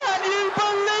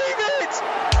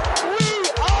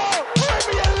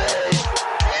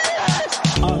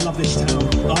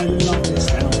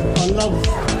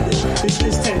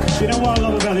You know what I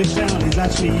love about this town is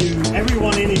actually you.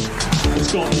 Everyone in it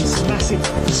has got these massive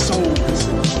souls.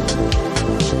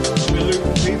 We're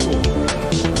Luton people,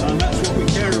 and that's what we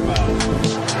care about.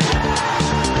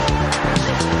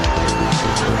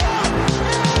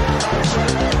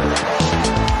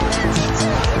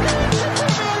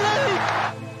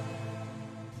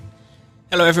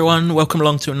 Hello everyone, welcome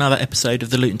along to another episode of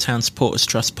the Luton Town Supporters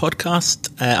Trust podcast.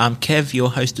 I'm Kev, your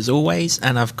host as always,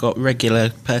 and I've got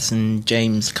regular person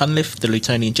James Cunliffe, the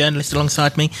Lutonian journalist,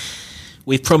 alongside me.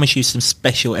 We've promised you some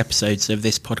special episodes of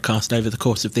this podcast over the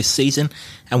course of this season,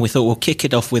 and we thought we'll kick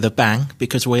it off with a bang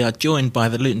because we are joined by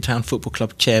the Luton Town Football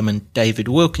Club chairman, David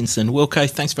Wilkinson. Wilco,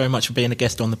 thanks very much for being a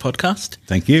guest on the podcast.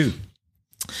 Thank you.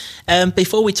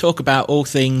 Before we talk about all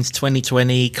things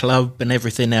 2020, club and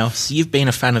everything else, you've been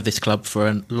a fan of this club for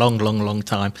a long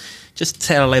time. Just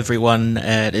tell everyone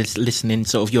that's listening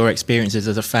sort of your experiences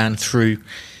as a fan through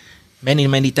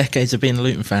many decades of being a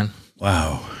Luton fan.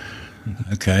 Wow.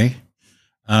 Okay.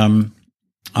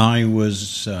 I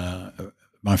was,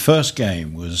 my first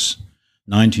game was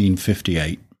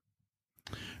 1958,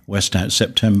 West Ham,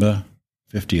 September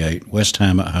 58, West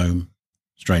Ham at home,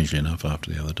 strangely enough,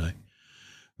 after the other day.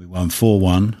 We won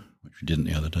 4-1, which we didn't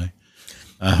the other day.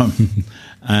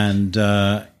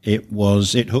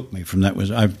 It hooked me from that.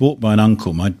 I was brought by an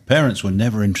uncle. My parents were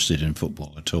never interested in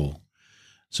football at all.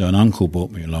 So an uncle brought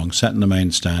me along, sat in the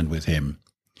main stand with him.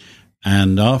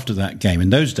 And after that game, in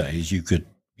those days, you could,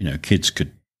 kids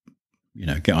could,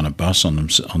 get on a bus on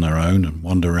their own and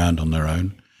wander around on their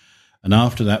own. And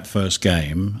after that first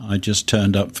game, I just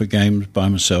turned up for games by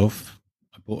myself.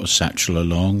 I brought a satchel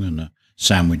along and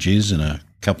sandwiches and a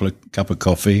cup of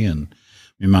coffee, and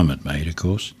my mum had made, of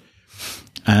course,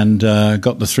 and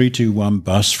got the 321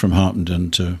 bus from Harpenden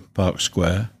to Park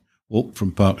Square, walked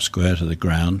from Park Square to the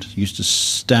ground, used to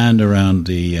stand around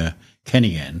the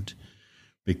Kenny end,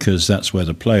 because that's where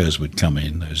the players would come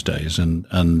in those days, and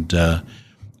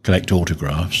collect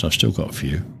autographs. I've still got a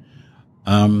few.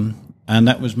 And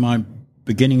that was my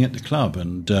beginning at the club,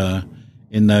 and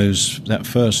in that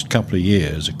first couple of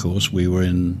years, of course, we were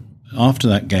after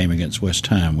that game against West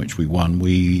Ham, which we won,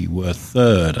 we were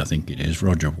third, I think it is.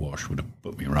 Roger Wash would have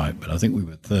put me right, but I think we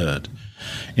were third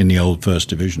in the old First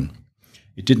Division.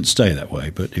 It didn't stay that way,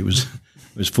 but it was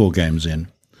 4 games in.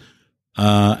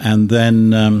 And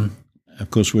then, of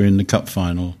course, we were in the cup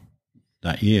final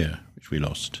that year, which we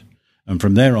lost. And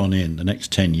from there on in, the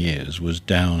next 10 years was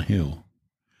downhill.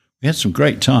 We had some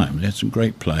great times. We had some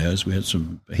great players. We had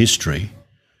some history.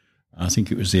 I think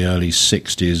it was the early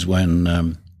 60s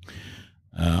when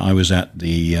I was at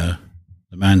the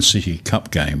Man City Cup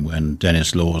game when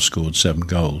Dennis Law scored 7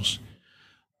 goals.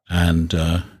 And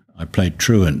I played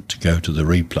truant to go to the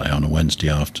replay on a Wednesday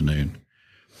afternoon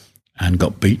and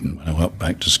got beaten when I went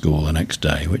back to school the next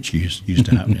day, which used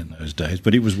to happen in those days.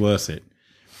 But it was worth it.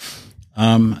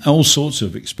 All sorts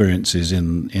of experiences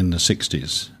in the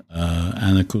 60s.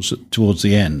 And, of course, towards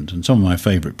the end, and some of my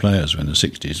favourite players were in the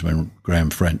 60s when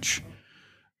Graham French,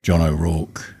 John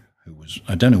O'Rourke, who was,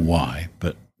 I don't know why,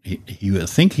 but I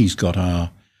think he's got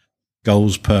our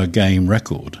goals per game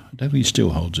record. I don't know if he still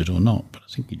holds it or not, but I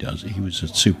think he does. He was a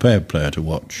superb player to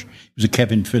watch. He was a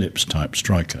Kevin Phillips type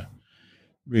striker.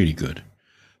 Really good.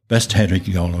 Best heading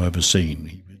goal I've ever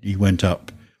seen. He went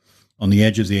up on the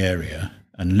edge of the area,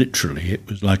 and literally it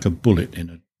was like a bullet in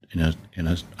a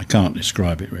I can't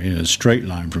describe it really, in a straight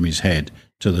line from his head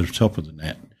to the top of the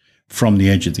net, from the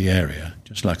edge of the area,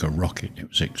 just like a rocket. It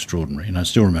was extraordinary, and I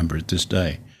still remember it this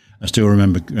day. I still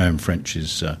remember Graham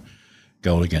French's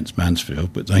goal against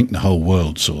Mansfield, but I think the whole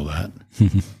world saw that.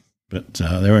 But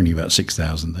there were only about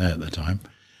 6,000 there at the time.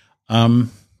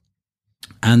 And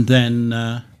then,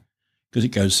 because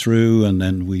it goes through, and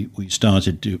then we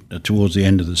started towards the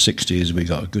end of the 60s, we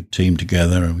got a good team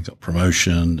together, and we got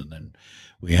promotion, and then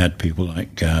we had people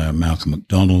like Malcolm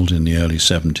MacDonald in the early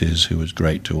 70s, who was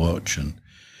great to watch,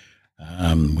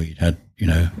 and we had,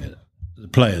 the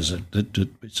players that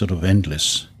sort of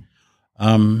endless.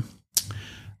 And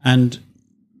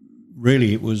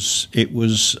really it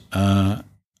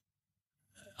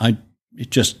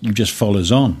just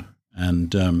follows on.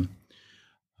 And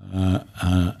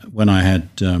when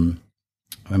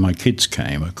my kids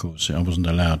came, of course, I wasn't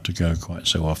allowed to go quite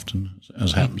so often,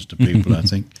 as happens to people, I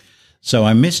think. So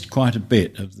I missed quite a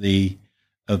bit of the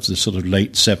sort of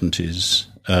late 70s,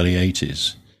 early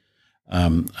 80s.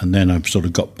 And then I sort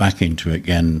of got back into it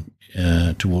again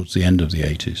towards the end of the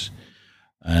 80s.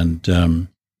 And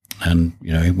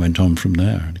it went on from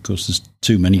there. And, of course, there's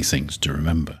too many things to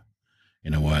remember,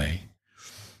 in a way.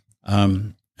 I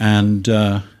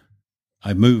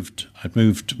moved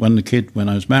when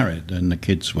I was married, and the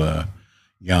kids were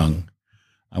young.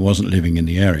 I wasn't living in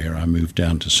the area. I moved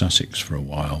down to Sussex for a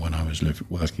while when I was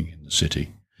working in the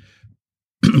city.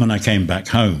 When I came back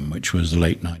home, which was the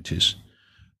late 90s,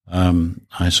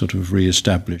 I sort of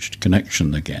re-established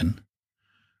connection again.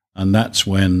 And that's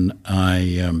when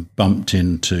I bumped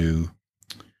into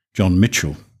John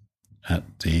Mitchell at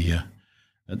the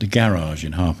garage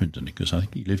in Harpenden, because I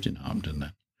think he lived in Harpenden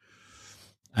then.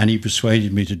 And he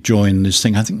persuaded me to join this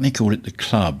thing. I think they called it the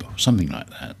club or something like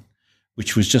that,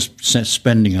 which was just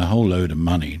spending a whole load of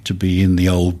money to be in the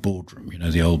old boardroom,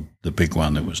 the big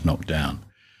one that was knocked down.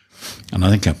 And I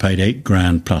think I paid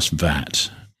 £8,000 plus VAT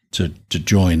to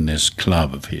join this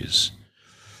club of his.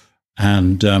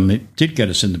 And it did get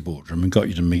us in the boardroom and got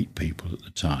you to meet people at the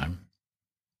time.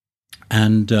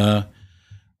 And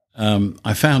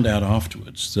I found out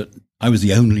afterwards that I was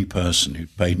the only person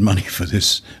who'd paid money for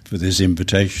this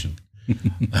invitation.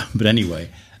 But anyway,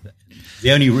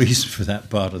 the only reason for that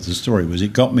part of the story was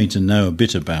it got me to know a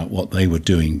bit about what they were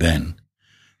doing then.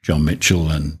 John Mitchell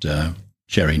and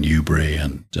Sherry Newbury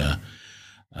and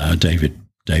David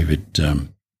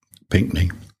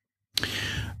Pinkney.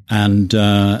 And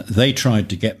they tried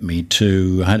to get me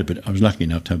to, I was lucky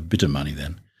enough to have a bit of money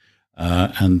then,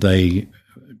 and they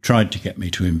tried to get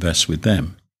me to invest with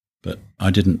them, but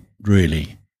I didn't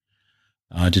really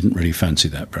fancy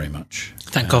that very much.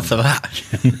 Thank God for that.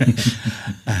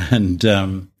 And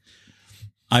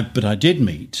but I did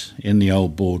meet in the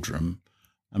old boardroom.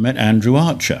 I met Andrew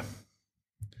Archer,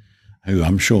 who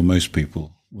I'm sure most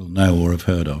people will know or have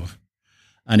heard of,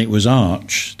 and it was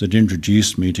Arch that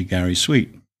introduced me to Gary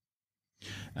Sweet.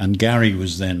 And Gary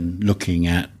was then looking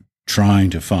at trying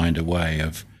to find a way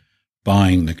of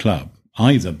buying the club,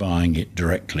 either buying it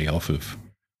directly off of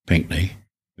Pinkney,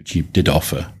 which he did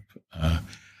offer,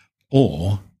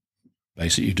 or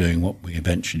basically doing what we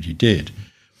eventually did.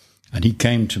 And he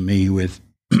came to me with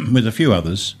a few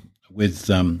others with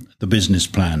the business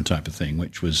plan type of thing,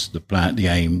 which was the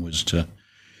aim was to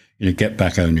get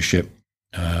back ownership.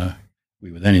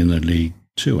 We were then in the League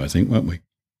Two, I think, weren't we?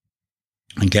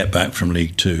 And get back from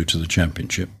League Two to the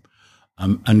Championship,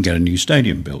 and get a new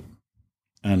stadium built.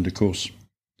 And of course,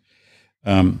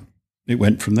 it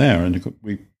went from there. And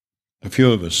a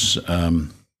few of us,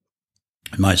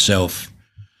 myself,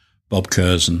 Bob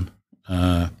Curzon,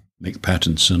 Mick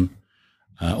Pattinson,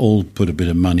 all put a bit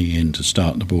of money in to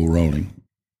start the ball rolling,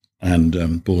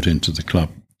 and bought into the club.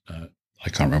 I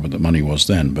can't remember what the money was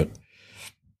then, but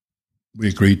we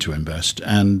agreed to invest.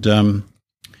 And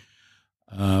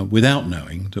without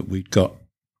knowing that we'd got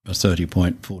a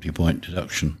 30-point, 40-point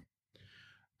deduction.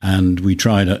 And we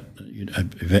tried,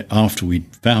 after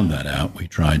we'd found that out, we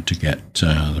tried to get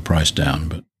the price down,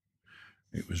 but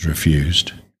it was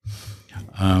refused.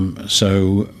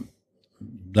 So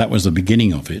that was the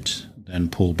beginning of it. Then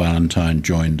Paul Ballantyne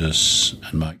joined us,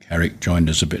 and Mike Herrick joined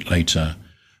us a bit later,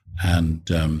 and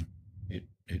it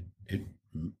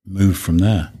moved from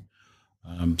there.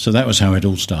 So that was how it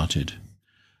all started.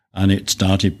 And it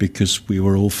started because we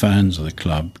were all fans of the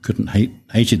club,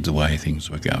 hated the way things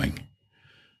were going.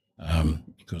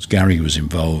 Because Gary was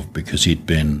involved because he'd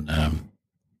been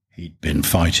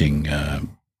fighting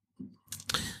John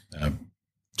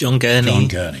Gurney. John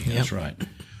Gurney, that's right.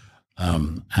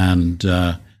 And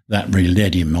that really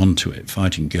led him onto it.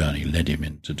 Fighting Gurney led him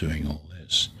into doing all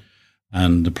this.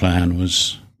 And the plan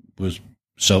was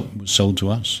sold to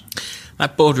us.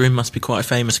 That boardroom must be quite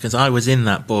famous, because I was in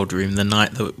that boardroom the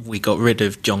night that we got rid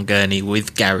of John Gurney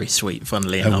with Gary Sweet,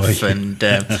 funnily enough. And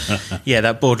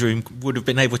that boardroom would have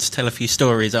been able to tell a few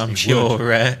stories, I'm sure.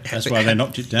 That's why they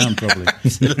knocked it down, probably.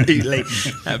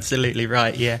 Absolutely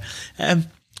right, yeah.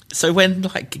 So when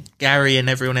Gary and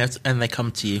everyone else, and they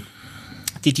come to you,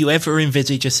 did you ever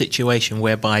envisage a situation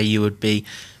whereby you would be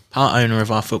part owner of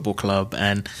our football club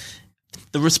and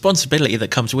the responsibility that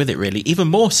comes with it, really, even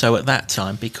more so at that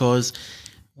time, because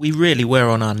we really were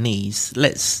on our knees.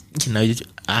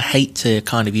 I hate to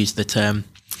kind of use the term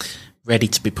ready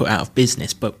to be put out of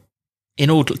business, but in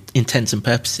all intents and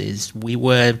purposes, we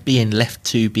were being left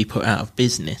to be put out of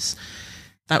business.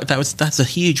 That's a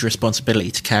huge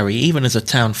responsibility to carry, even as a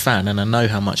town fan, and I know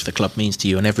how much the club means to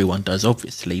you, and everyone does,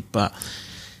 obviously, but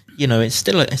it's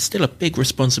still a big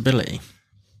responsibility.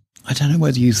 I don't know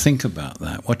whether you think about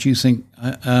that. What do you think?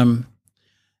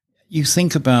 You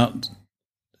think about,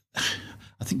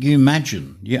 I think you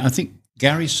imagine. I think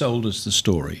Gary sold us the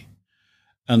story,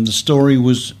 and the story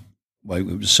was,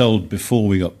 it was sold before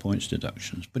we got points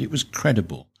deductions, but it was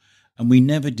credible, and we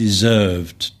never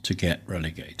deserved to get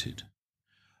relegated.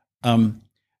 And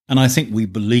I think we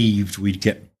believed we'd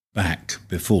get back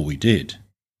before we did.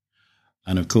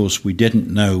 And of course, we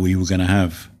didn't know we were going to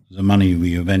have the money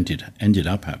we ended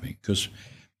up having, because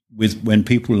when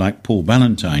people like Paul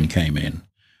Ballantyne came in,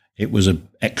 it was an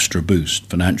extra boost,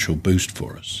 financial boost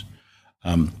for us.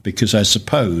 Because I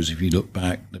suppose if you look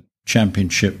back, the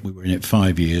Championship, we were in it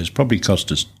 5 years, probably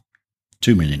cost us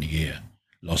 $2 million a year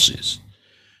losses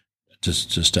to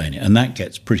sustain it. And that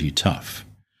gets pretty tough.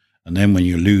 And then when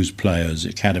you lose players,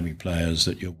 academy players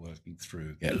that you're working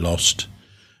through get lost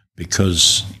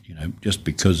because, just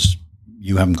because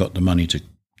you haven't got the money to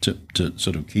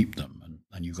sort of keep them.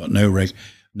 And you've got no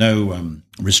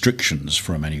restrictions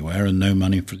from anywhere and no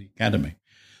money for the academy.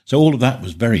 So all of that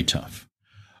was very tough.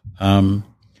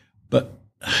 But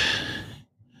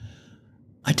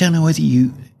I don't know whether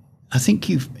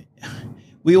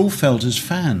we all felt as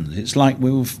fans. It's like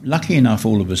we were lucky enough,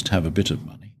 all of us, to have a bit of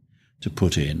money to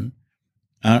put in.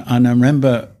 And I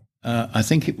remember, I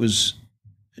think it was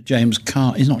James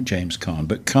Caan, it's not James Caan,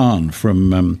 but Caan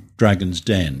from Dragon's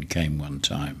Den came one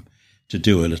time to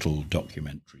do a little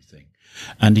documentary thing.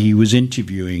 And he was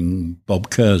interviewing Bob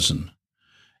Curzon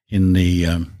in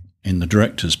the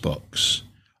director's box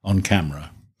on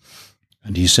camera.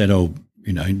 And he said,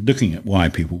 looking at why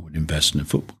people would invest in a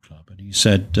football club. And he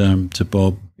said to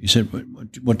Bob,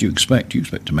 what do you expect? Do you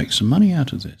expect to make some money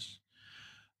out of this?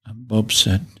 And Bob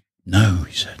said, no.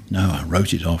 He said, no, I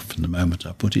wrote it off from the moment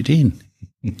I put it in.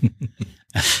 And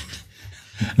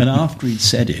after he'd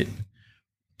said it,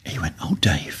 he went, oh,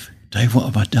 Dave, what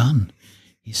have I done?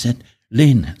 He said,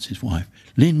 Lynn, that's his wife,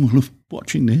 Lynn will be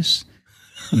watching this.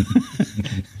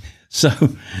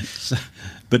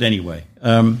 But anyway,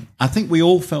 I think we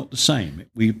all felt the same.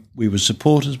 We were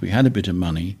supporters. We had a bit of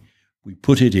money. We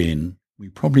put it in. We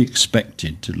probably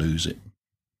expected to lose it.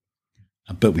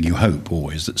 But you hope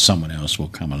always that someone else will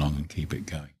come along and keep it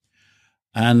going.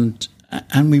 And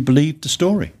we believed the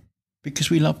story because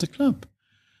we loved the club.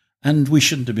 And we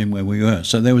shouldn't have been where we were.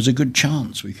 So there was a good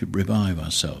chance we could revive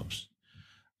ourselves.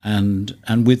 And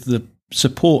with the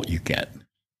support you get,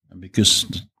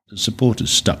 because the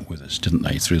supporters stuck with us, didn't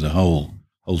they, through the whole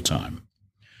time,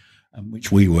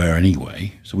 which we were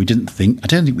anyway. So I don't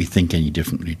think we think any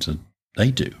differently to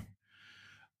they do,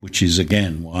 which is,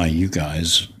 again, why you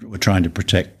guys were trying to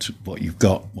protect what you've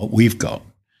got, what we've got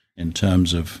in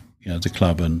terms of, the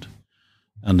club and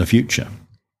the future.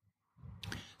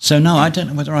 So, no, I don't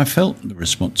know whether I felt the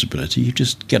responsibility. You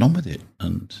just get on with it,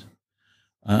 and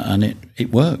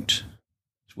it worked.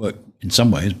 It's worked in some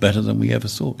ways better than we ever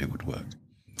thought it would work.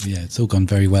 Yeah, it's all gone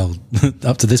very well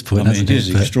up to this point, hasn't it? It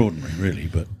is extraordinary, really.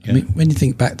 But I mean, when you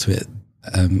think back to it,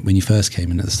 when you first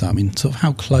came in at the start, I mean, sort of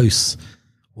how close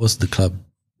was the club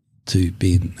to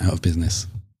being out of business?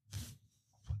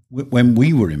 When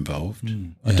we were involved,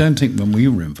 I don't think when we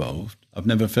were involved, I've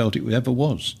never felt it ever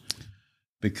was,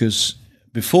 because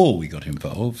before we got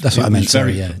involved, that's what I meant.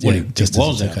 Sorry,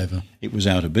 it was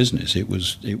out of business. It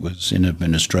was in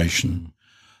administration.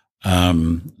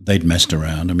 They'd messed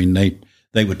around. I mean,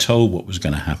 they were told what was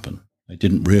going to happen. They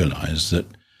didn't realise that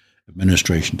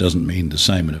administration doesn't mean the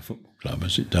same in a football club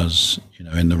as it does,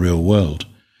 in the real world,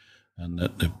 and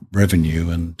that the revenue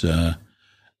and the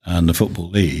football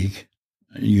league,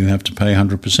 you have to pay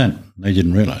 100%. They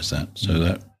didn't realise that, so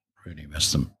that really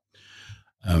messed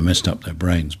up their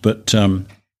brains. But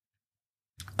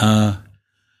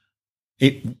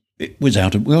it was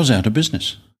out of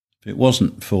business. If it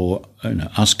wasn't for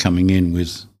us coming in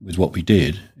with what we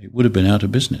did, it would have been out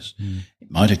of business.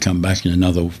 It might have come back in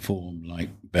another form like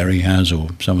Bury has, or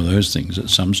some of those things at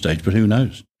some stage, but who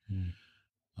knows?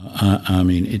 I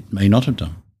mean, it may not have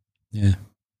done. Yeah.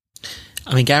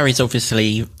 I mean, Gary's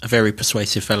obviously a very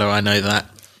persuasive fellow. I know that.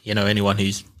 Anyone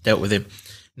who's dealt with him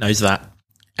knows that.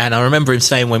 And I remember him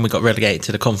saying when we got relegated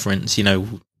to the conference,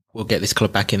 we'll get this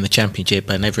club back in the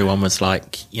Championship, and everyone was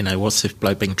like, what's this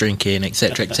bloke been drinking,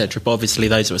 etc., etc. But obviously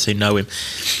those of us who know him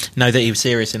know that he was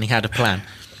serious and he had a plan.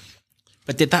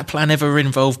 But did that plan ever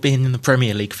involve being in the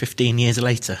Premier League 15 years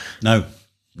later? No.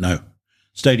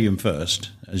 Stadium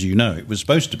first, as you know. It was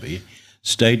supposed to be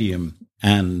Stadium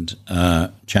and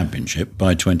Championship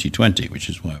by 2020, which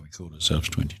is why we called ourselves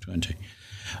 2020.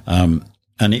 And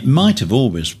it might have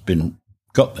always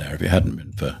got there if it hadn't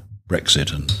been for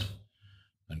Brexit and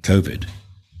COVID,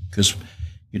 because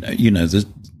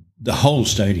the whole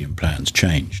stadium plans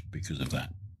changed because of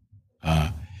that.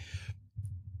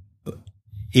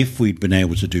 If we'd been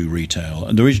able to do retail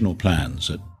and the original plans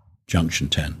at Junction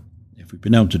 10, if we'd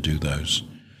been able to do those,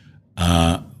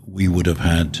 we would have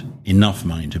had enough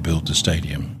money to build the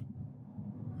stadium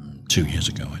 2 years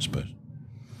ago, I suppose.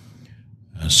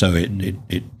 So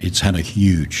it's had a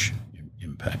huge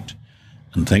impact,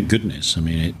 and thank goodness. I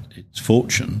mean, it's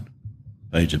fortune.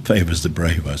 It favours the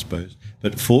brave, I suppose.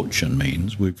 But fortune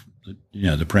means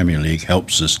the Premier League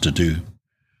helps us to do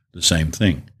the same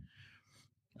thing.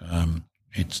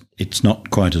 It's not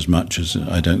quite as much as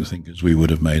I don't think as we would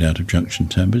have made out of Junction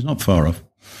 10, but it's not far off.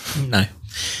 No.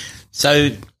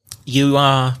 So you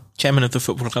are chairman of the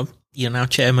football club. You're now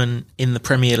chairman in the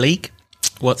Premier League.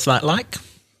 What's that like?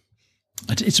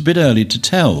 It's a bit early to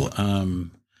tell.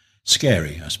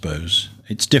 Scary, I suppose.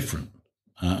 It's different.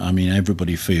 I mean,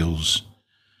 everybody feels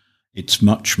it's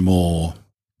much more.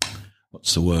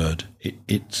 What's the word?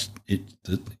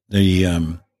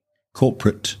 The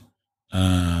corporate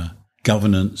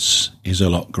governance is a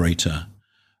lot greater.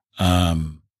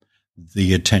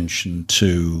 The attention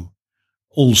to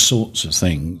all sorts of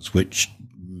things which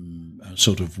are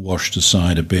sort of washed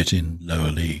aside a bit in lower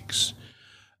leagues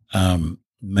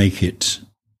make it.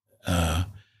 I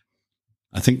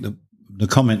think the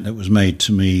comment that was made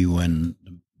to me when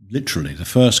literally the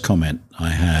first comment I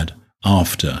had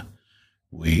after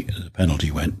the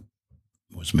penalty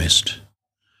was missed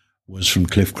was from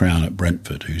Cliff Crown at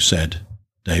Brentford, who said,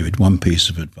 "David, one piece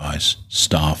of advice: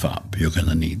 staff up. You're going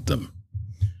to need them."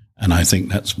 And I think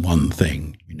that's one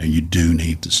thing. You do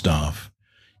need the staff.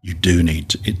 You do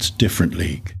need it's a different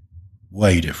league,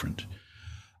 way different.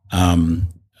 I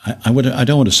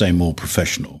don't want to say more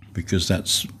professional, because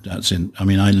that's in. I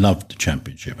mean, I love the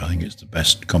Championship. I think it's the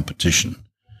best competition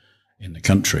in the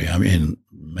country. I mean,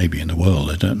 maybe in the world.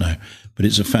 I don't know, but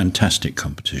it's a fantastic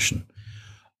competition.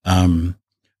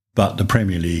 But the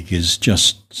Premier League is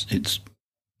just it's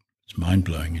mind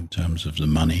blowing in terms of the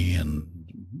money and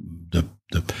the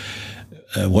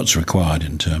what's required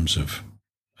in terms of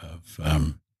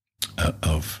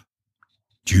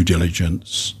due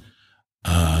diligence,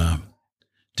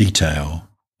 detail,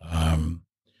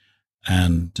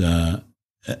 and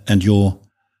you're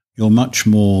much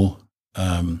more.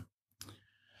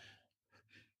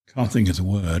 Can't think of the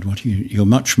word. You're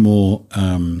much more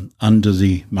under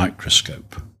the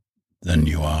microscope than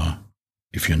you are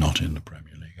if you're not in the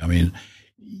Premier League. I mean,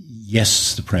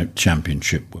 yes, the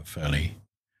Championship were fairly,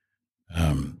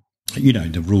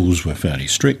 the rules were fairly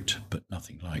strict, but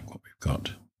nothing like what we've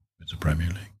got with the Premier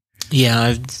League.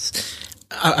 Yeah,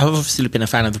 I've obviously been a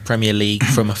fan of the Premier League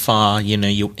from afar.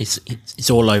 It's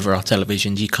all over our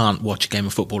televisions. You can't watch a game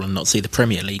of football and not see the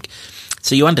Premier League.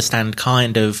 So you understand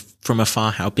kind of from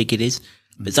afar how big it is.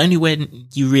 But it's only when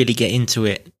you really get into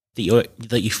it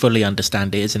that you fully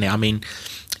understand it, isn't it? I mean,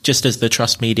 just as the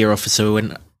Trust Media Officer,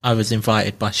 when I was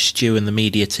invited by Stu and the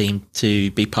media team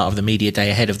to be part of the media day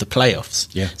ahead of the playoffs.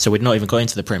 Yeah. So we'd not even got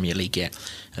into the Premier League yet.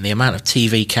 And the amount of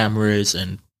TV cameras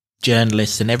and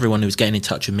journalists and everyone who was getting in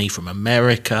touch with me from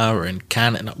America and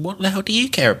Canada. What the hell do you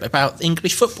care about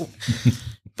English football?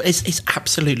 But it's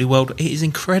absolutely it is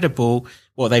incredible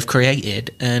what they've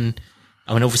created. And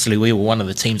I mean, obviously we were one of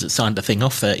the teams that signed the thing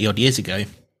off 30 odd years ago.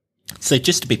 So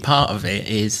just to be part of it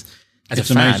is, as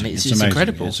a fan, it's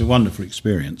incredible. It's a wonderful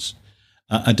experience.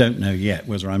 I don't know yet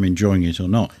whether I'm enjoying it or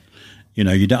not.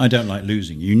 I don't like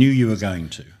losing. You knew you were going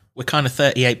to. We're kind of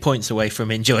 38 points away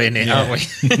from enjoying it, aren't we?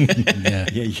 Yeah.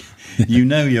 You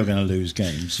know you're going to lose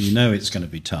games. You know it's going to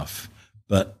be tough,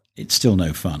 but it's still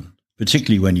no fun,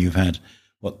 particularly when you've had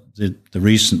what the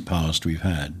recent past we've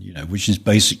had, which is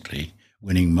basically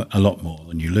winning a lot more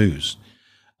than you lose.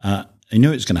 I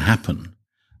knew it's going to happen,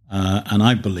 and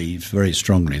I believe very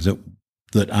strongly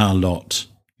that our lot,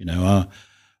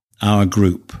 our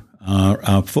group,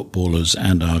 our footballers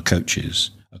and our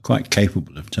coaches are quite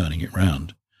capable of turning it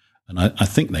round. And I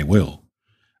think they will.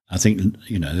 I think,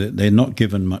 they're not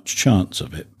given much chance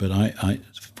of it. But I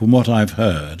from what I've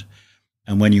heard,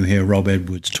 and when you hear Rob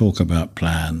Edwards talk about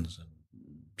plans and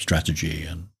strategy,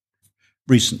 and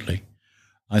recently,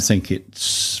 I think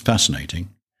it's fascinating.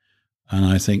 And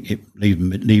I think it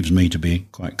leaves me to be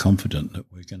quite confident that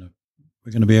we're going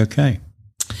to be okay.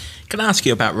 Can I ask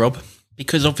you about Rob?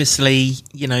 Because obviously,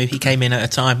 he came in at a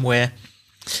time where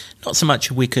not so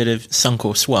much we could have sunk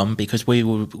or swum, because we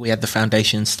had the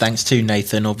foundations thanks to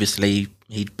Nathan. Obviously,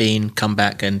 he'd come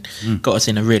back and got us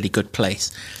in a really good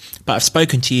place. But I've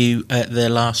spoken to you at the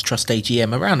last Trust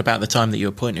AGM around about the time that you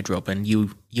appointed Rob, and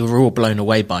you were all blown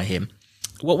away by him.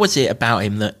 What was it about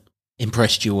him that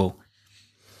impressed you all?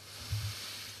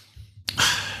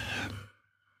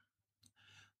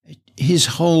 His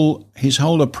whole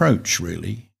approach,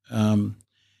 really.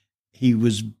 He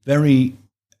was very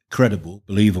credible,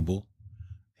 believable.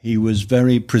 He was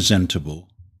very presentable.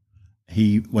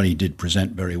 He did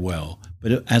present very well,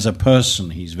 but as a person,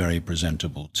 he's very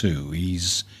presentable too.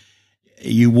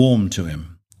 You warm to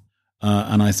him,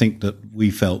 and I think that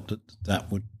we felt that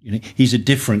would. He's a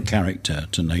different character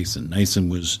to Nathan. Nathan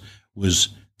was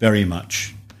very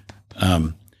much,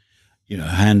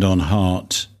 hand on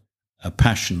heart, a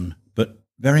passion, but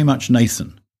very much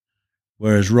Nathan.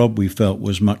 whereas Rob, we felt,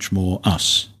 was much more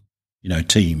us,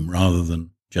 team rather than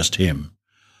just him.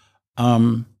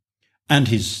 And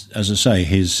his, as I say,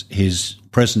 his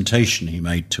presentation he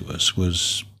made to us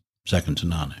was second to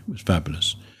none. It was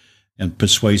fabulous and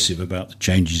persuasive about the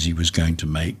changes he was going to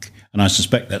make. And I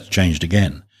suspect that's changed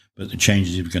again, but the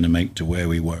changes he was going to make to where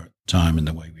we were at the time and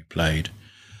the way we played,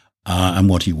 and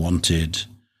what he wanted.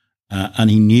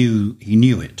 And he knew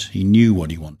it. He knew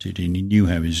what he wanted, and he knew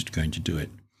how he was going to do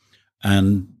it.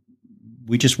 And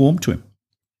we just warmed to him.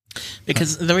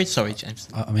 Because there is, sorry, James.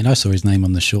 I mean, I saw his name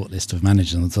on the short list of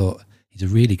managers and I thought, he's a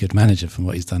really good manager from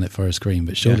what he's done at Forest Green,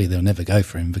 but surely they'll never go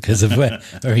for him because of where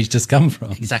he's just come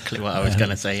from. Exactly what I was going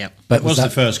to say, yeah. But that was the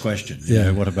first question.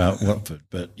 What about Watford?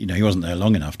 But, he wasn't there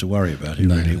long enough to worry about it,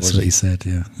 really, that's what he said,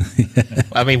 yeah.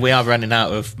 I mean, we are running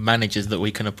out of managers that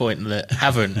we can appoint that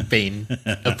haven't been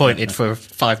appointed for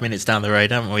 5 minutes down the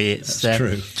road, haven't we? That's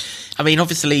true. I mean,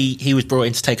 obviously, he was brought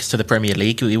in to take us to the Premier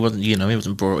League. He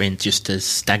wasn't brought in just to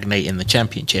stagnate in the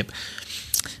Championship.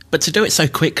 But to do it so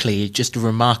quickly is just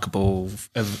remarkable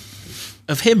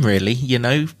of him, really,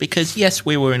 because, yes,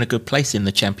 we were in a good place in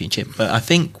the Championship, but I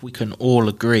think we can all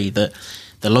agree that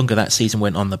the longer that season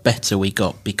went on, the better we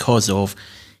got because of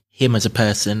him as a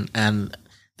person and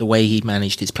the way he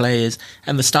managed his players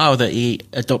and the style that he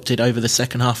adopted over the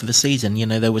second half of the season.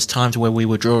 There was times where we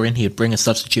were drawing, he would bring a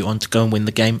substitute on to go and win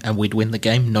the game, and we'd win the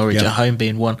game. Norwich at home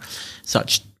being one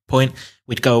such point.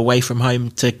 We'd go away from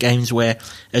home to games where,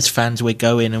 as fans, we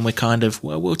go in and we're kind of,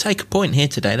 well, we'll take a point here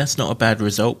today. That's not a bad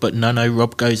result. But no,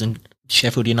 Rob goes and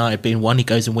Sheffield United being one, he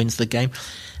goes and wins the game.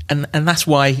 And that's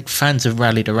why fans have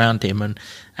rallied around him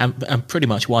and pretty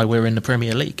much why we're in the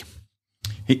Premier League.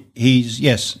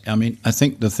 Yes. I mean, I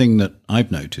think the thing that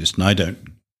I've noticed, and I don't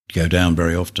go down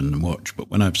very often and watch, but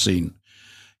when I've seen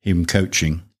him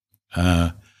coaching,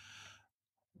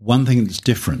 one thing that's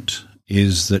different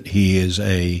is that he is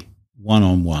a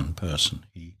one-on-one person.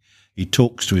 He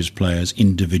talks to his players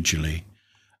individually,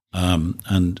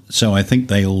 and so I think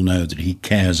they all know that he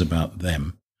cares about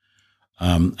them,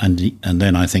 and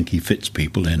then I think he fits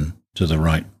people in to the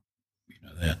right.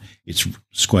 It's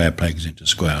square pegs into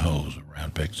square holes, or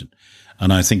round pegs,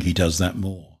 and I think he does that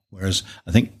more. Whereas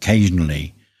I think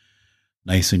occasionally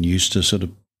Nathan used to sort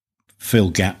of fill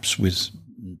gaps with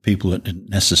people that didn't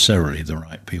necessarily the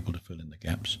right people to fill in the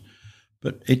gaps.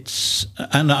 But it's,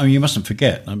 and you mustn't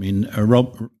forget,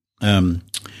 Rob, I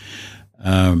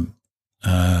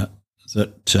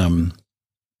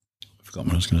forgot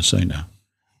what I was going to say now,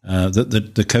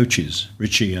 that the coaches,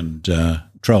 Richie and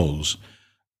Trolls,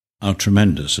 are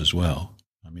tremendous as well.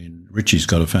 I mean, Richie's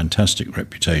got a fantastic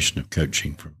reputation of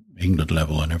coaching from England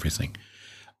level and everything.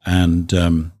 And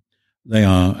they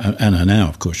are, and now,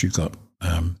 of course, you've got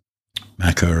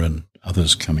Macca and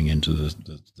others coming into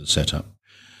the setup.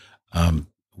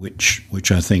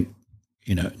 Which I think,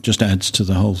 just adds to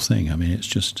the whole thing. I mean, it's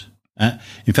just,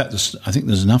 in fact, I think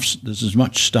there's as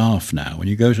much staff now. When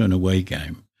you go to an away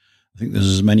game, I think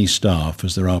there's as many staff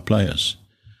as there are players,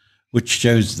 which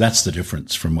shows that's the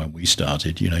difference from when we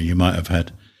started. You might have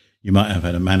had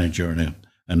a manager and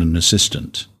an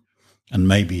assistant,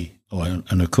 and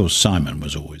and of course Simon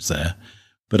was always there.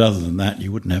 But other than that,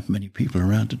 you wouldn't have many people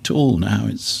around at all. Now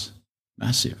it's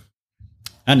massive,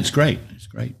 and it's great. It's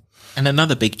great. And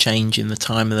another big change in the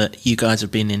time that you guys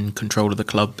have been in control of the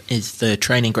club is the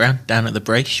training ground down at the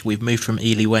Brace. We've moved from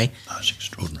Ely Way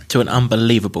to an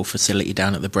unbelievable facility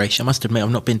down at the Brace. I must admit,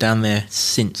 I've not been down there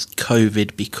since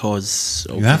COVID because...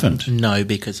 You haven't? No,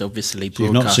 because obviously so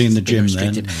you've not seen the gym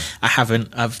then? I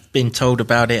haven't. I've been told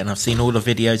about it and I've seen all the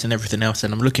videos and everything else,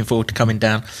 and I'm looking forward to coming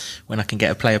down when I can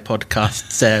get a player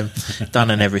podcast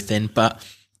done and everything. But...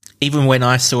 even when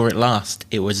I saw it last,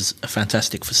 it was a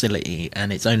fantastic facility,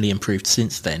 and it's only improved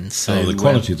since then. So the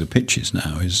quality of the pitches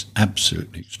now is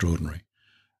absolutely extraordinary.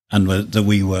 And I don't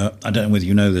know whether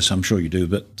you know this, I'm sure you do,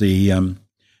 but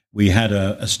we had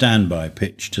a standby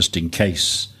pitch just in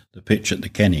case the pitch at the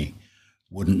Kenny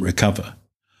wouldn't recover,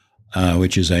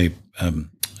 which is a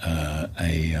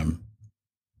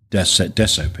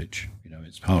Deso pitch.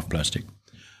 It's half plastic.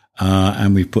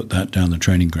 And we've put that down the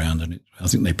training ground, and I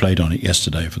think they played on it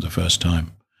yesterday for the first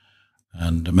time,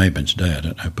 and it may have been today, I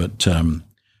don't know, but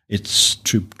it's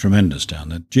tremendous down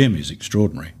there. The gym is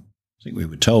extraordinary. I think we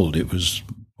were told it was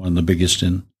one of the biggest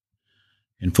in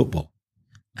football.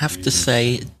 I have to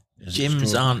say,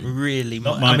 gyms aren't really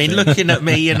looking at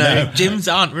me,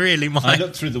 gyms aren't really mine. I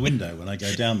look through the window when I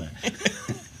go down there.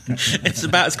 It's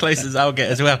about as close as I'll get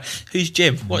as well. Who's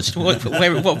Jim? What's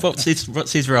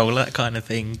his role? That kind of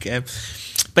thing.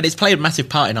 But it's played a massive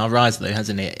part in our rise, though,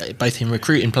 hasn't it? Both in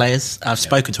recruiting players. I've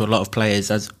spoken to a lot of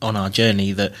players on our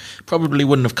journey that probably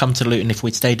wouldn't have come to Luton if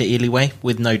we'd stayed at Ely Way,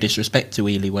 with no disrespect to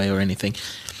Ely Way or anything.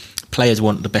 Players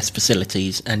want the best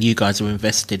facilities, and you guys are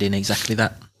invested in exactly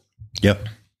that. Yep.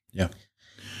 Yeah.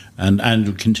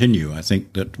 And continue. I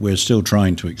think that we're still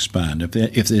trying to expand.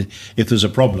 If there's a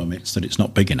problem, it's that it's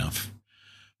not big enough,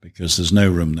 because there's no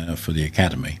room there for the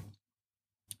academy.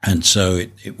 And so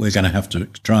we're going to have to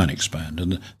try and expand,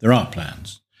 and there are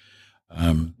plans.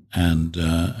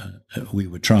 We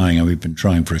were trying, and we've been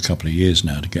trying for a couple of years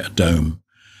now to get a dome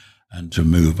and to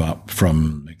move up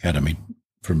from academy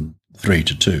from 3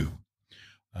 to 2,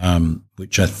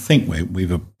 which I think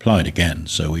we've applied again.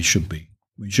 So we should be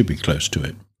close to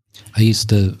it. I used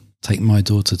to take my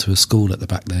daughter to a school at the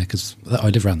back there, because I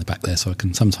live around the back there, so I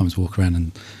can sometimes walk around,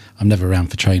 and I'm never around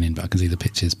for training, but I can see the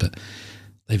pictures. But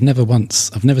I've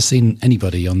never seen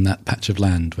anybody on that patch of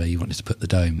land where you wanted to put the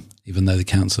dome, even though the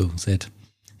council said,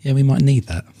 yeah, we might need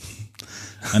that.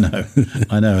 I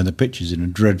know, and the pitch is in a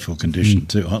dreadful condition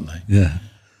too, aren't they? Yeah.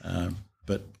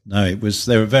 But no,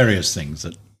 there were various things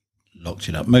that locked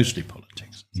it up, mostly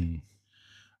politics.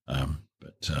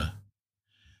 But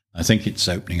I think it's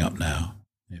opening up now.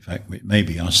 In fact, it may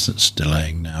be us that's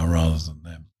delaying now rather than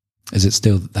them. Is it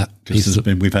still that? Because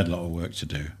we've had a lot of work to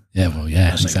do. Yeah, well,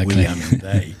 yeah, exactly. We, I mean,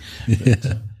 they.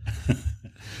 But,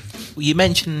 Well, you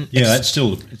mentioned... it's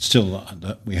still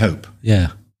we hope.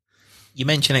 Yeah. You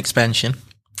mentioned expansion.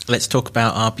 Let's talk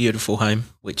about our beautiful home,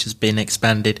 which has been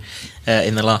expanded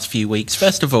in the last few weeks.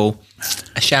 First of all,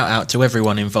 a shout out to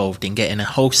everyone involved in getting a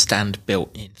whole stand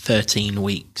built in 13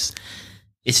 weeks.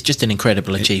 It's just an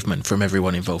incredible achievement from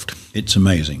everyone involved. It's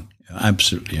amazing,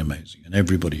 absolutely amazing. And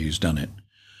everybody who's done it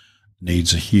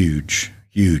needs a huge,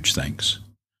 huge thanks.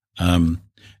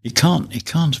 It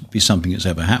can't be something that's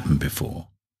ever happened before.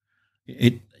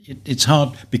 It's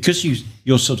hard because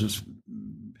you're sort of,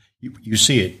 you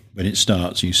see it when it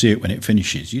starts, you see it when it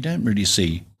finishes. You don't really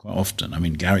see quite often. I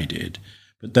mean, Gary did,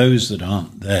 but those that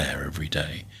aren't there every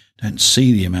day don't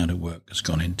see the amount of work that's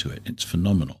gone into it. It's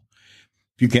phenomenal.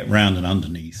 If you get round and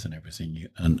underneath and everything,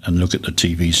 and look at the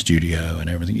TV studio and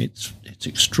everything, it's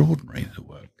extraordinary, the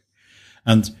work.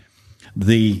 And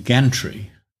the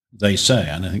gantry, they say,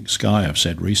 and I think Sky have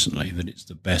said recently, that it's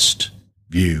the best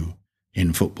view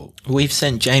in football. We've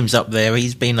sent James up there.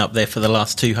 He's been up there for the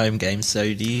last 2 home games.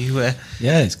 So do you...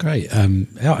 Yeah, it's great. I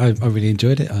really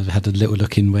enjoyed it. I had a little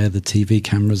look in where the TV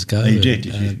cameras go. Oh, you did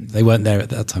you? They weren't there at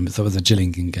that time. It was a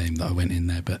Gillingham game that I went in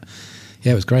there. But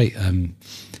yeah, it was great.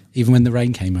 Even when the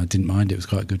rain came, I didn't mind. It was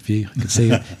quite a good view. I could see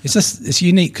it. It's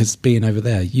unique because being over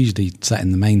there, usually sat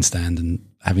in the main stand and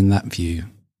having that view,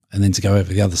 and then to go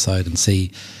over the other side and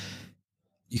see...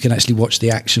 You can actually watch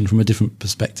the action from a different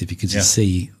perspective because you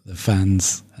see the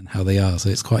fans and how they are. So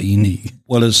it's quite unique.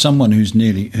 Well, as someone who's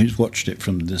watched it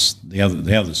from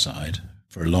the other side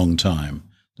for a long time,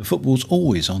 the football's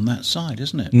always on that side,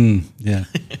 isn't it? Yeah.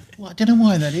 Well, I don't know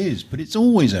why that is, but it's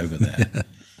always over there.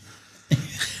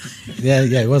 Yeah,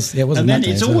 it was. Yeah, it wasn't. And then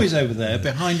it's always over there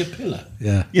behind a pillar.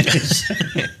 Yeah. You know,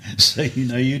 so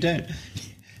you don't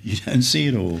see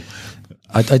it all.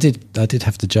 I did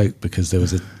have to joke because there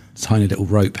was a tiny little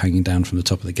rope hanging down from the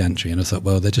top of the gantry, and I thought,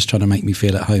 well, they're just trying to make me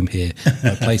feel at home here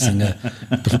by placing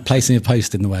a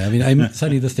post in the way. I mean, it's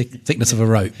only the thickness of a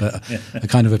rope, but I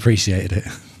kind of appreciated it.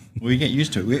 Well, you get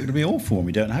used to it. It'll be awful when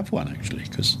we don't have one, actually,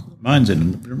 because mine's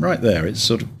in right there. It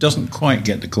sort of doesn't quite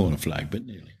get the corner flag, but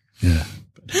nearly. Yeah.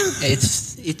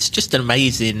 It's just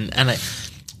amazing, and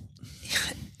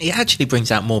it actually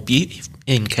brings out more beauty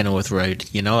in Kenilworth Road.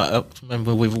 You know, I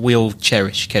remember we all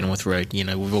cherish Kenilworth Road. You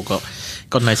know, we've all got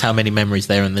God knows how many memories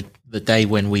there, and the day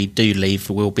when we do leave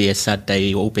will be a sad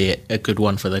day, albeit a good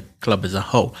one for the club as a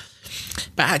whole.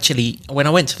 But actually, when I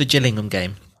went to the Gillingham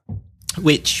game,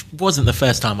 which wasn't the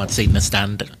first time I'd seen the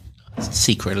stand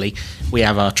secretly, we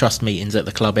have our trust meetings at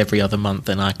the club every other month,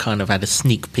 and I kind of had a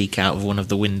sneak peek out of one of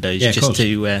the windows just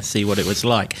to see what it was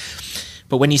like.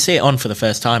 But when you see it on for the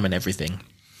first time and everything,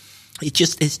 it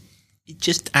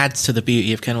just adds to the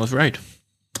beauty of Kenilworth Road.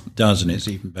 It does, and it's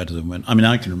even better than when. I mean,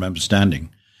 I can remember standing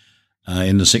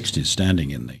in the 60s,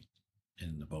 standing in the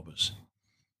bobbers,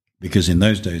 because in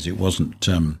those days it wasn't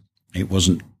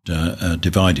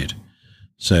divided,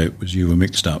 so you were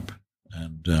mixed up,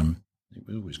 and it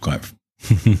was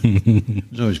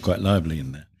always quite lively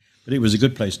in there. But it was a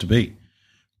good place to be,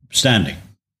 standing,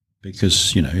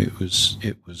 because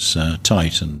it was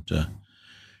tight and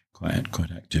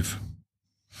quite active.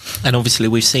 And obviously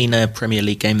we've seen a Premier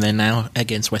League game there now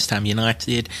against West Ham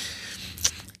United.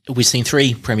 We've seen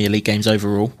 3 Premier League games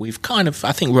overall. We've I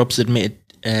think Rob's admitted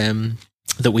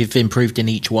that we've improved in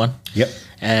each one. Yep.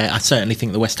 I certainly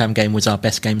think the West Ham game was our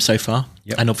best game so far.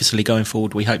 Yep. And obviously going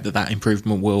forward, we hope that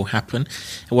improvement will happen.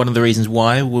 And one of the reasons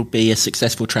why will be a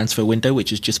successful transfer window, which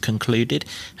has just concluded.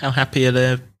 How happy are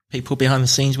the people behind the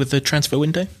scenes with the transfer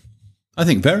window? I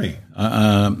think very.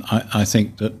 I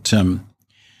think that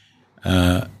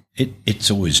it's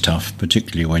always tough,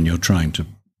 particularly when you're trying to,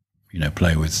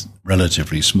 play with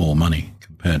relatively small money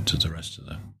compared to the rest of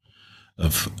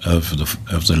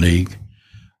the league.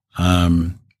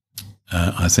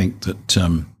 I think that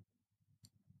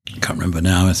I can't remember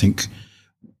now. I think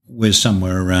we're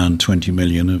somewhere around 20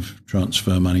 million of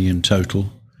transfer money in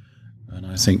total, and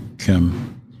I think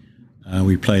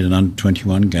we played an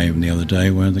under-21 game the other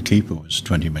day where the keeper was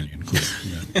 20 million quid.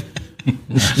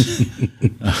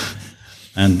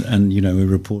 And we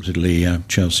reportedly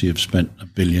Chelsea have spent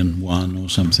 $1.1 billion or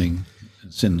something.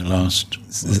 It's in the last.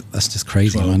 That's just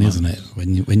crazy money, months. isn't it?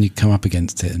 When you come up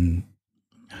against it, and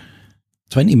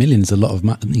 20 million is a lot of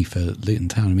money for Luton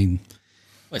Town. I mean,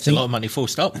 well, it's a lot of money, full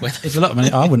stop. It's a lot of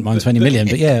money. I wouldn't mind 20 million,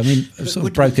 but yeah, I mean, I've sort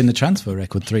of broken the transfer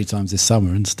record 3 times this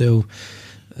summer, and still.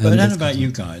 But I don't know about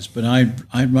you guys, but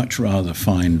I'd much rather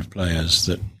find players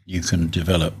that you can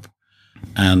develop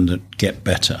and that get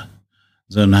better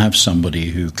than have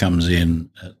somebody who comes in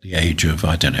at the age of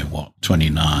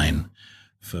 29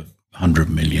 for 100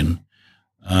 million,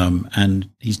 and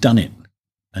he's done it,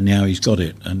 and now he's got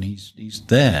it, and he's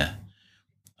there.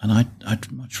 And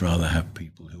I'd much rather have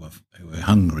people who are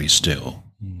hungry still.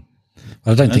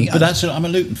 I don't think. But I'm a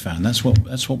Luton fan. That's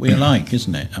what we're like,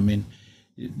 isn't it? I mean,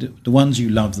 the ones you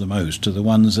love the most are the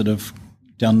ones that have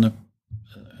done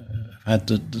had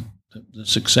the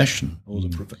succession or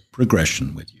the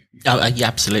progression with you. Oh, yeah,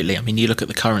 absolutely. I mean, you look at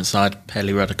the current side,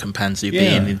 Pelly, Ruddock and Panzu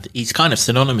being, he's kind of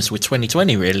synonymous with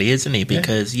 2020, really, isn't he?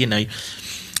 Because,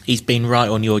 he's been right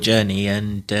on your journey.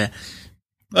 And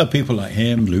people like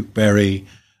him, Luke Berry,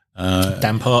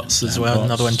 Dan Potts as well, Potts.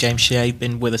 another one, James Shea,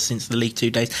 been with us since the League 2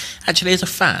 days. Actually, as a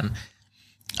fan,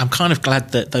 I'm kind of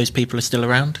glad that those people are still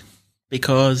around,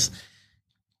 because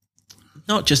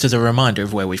not just as a reminder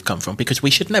of where we've come from, because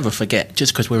we should never forget,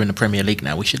 just because we're in the Premier League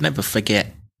now, we should never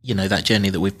forget, that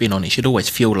journey that we've been on. It should always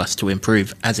fuel us to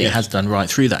improve, as it has done right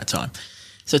through that time.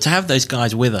 So to have those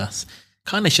guys with us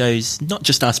kind of shows not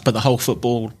just us, but the whole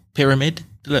football pyramid.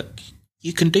 Look,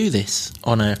 you can do this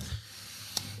on a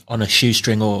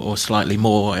shoestring or slightly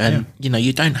more. And,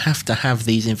 you don't have to have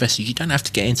these investors. You don't have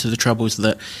to get into the troubles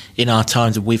that in our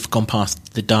times we've gone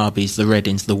past the Derbys, the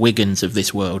Readings, the Wigans of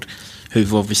this world,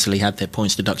 who've obviously had their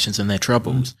points deductions and their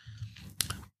troubles.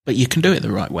 But you can do it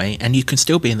the right way, and you can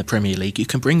still be in the Premier League. You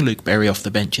can bring Luke Berry off the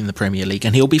bench in the Premier League,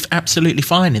 and he'll be absolutely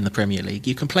fine in the Premier League.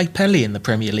 You can play Pelly in the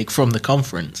Premier League from the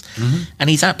conference, and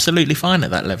he's absolutely fine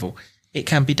at that level. It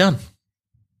can be done.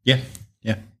 Yeah.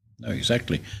 No,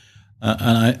 exactly.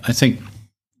 And I think,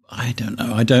 I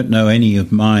don't know any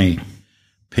of my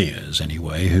peers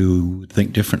anyway who would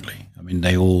think differently. I mean,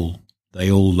 they all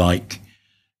like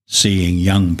seeing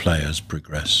young players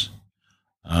progress.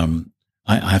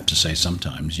 I have to say,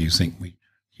 sometimes you think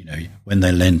when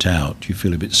they're lent out, you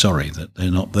feel a bit sorry that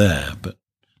they're not there, but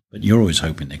you're always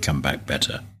hoping they come back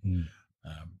better.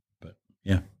 But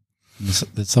yeah,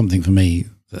 there's something for me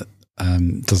that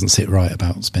doesn't sit right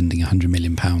about spending £100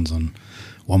 million on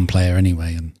one player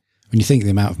anyway. And when you think of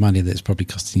the amount of money that's probably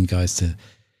costing you guys to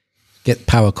get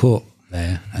Power Court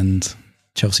there, and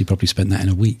Chelsea probably spent that in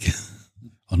a week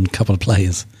on a couple of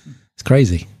players, it's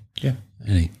crazy. Yeah,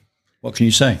 really. What can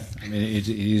you say? I mean, it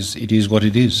is what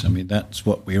it is. I mean, that's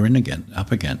what we're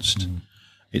up against.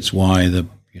 It's why the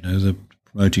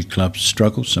promoted clubs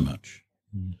struggle so much.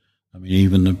 I mean,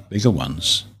 even the bigger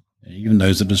ones, even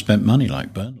those that have spent money,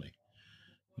 like Burnley,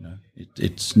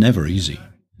 it's never easy.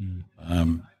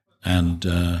 And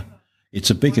it's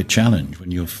a bigger challenge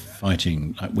when you're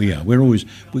fighting like we are.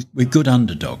 We're good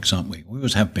underdogs, aren't we? We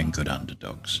always have been good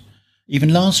underdogs.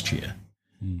 Even last year.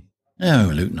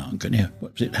 No, Luton aren't good. Yeah,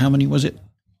 what was it? How many was it?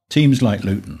 Teams like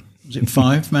Luton. Was it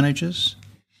 5 managers?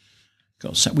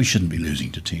 God, we shouldn't be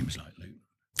losing to teams like Luton.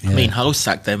 I mean, Hull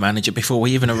sacked their manager before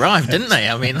we even arrived, didn't they?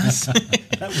 I mean,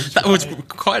 that was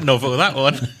quite novel, that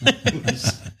one.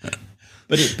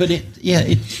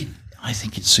 I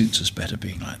think it suits us better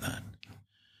being like that.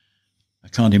 I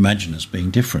can't imagine us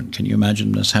being different. Can you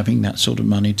imagine us having that sort of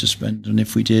money to spend? And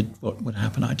if we did, what would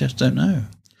happen? I just don't know.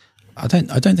 I don't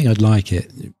think I'd like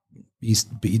it.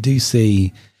 But you do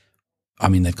see, I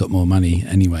mean, they've got more money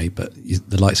anyway, but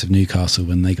the likes of Newcastle,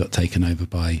 when they got taken over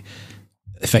by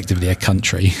effectively a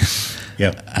country,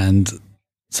 and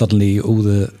suddenly all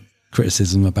the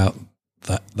criticism about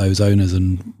those owners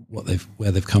and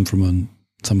where they've come from and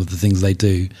some of the things they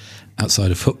do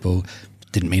outside of football,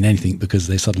 didn't mean anything because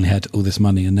they suddenly had all this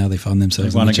money and now they find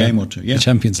themselves They won in the a game or two, yeah. the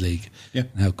Champions League. Yeah.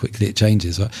 And how quickly it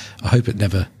changes. I hope it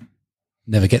never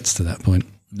gets to that point.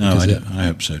 No, I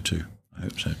hope so too.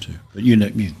 But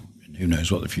who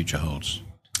knows what the future holds?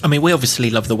 I mean, we obviously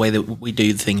love the way that we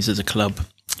do things as a club.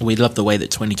 We love the way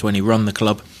that 2020 run the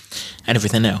club and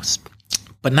everything else.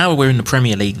 But now we're in the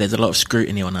Premier League, there's a lot of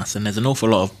scrutiny on us, and there's an awful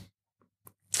lot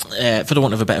of, for the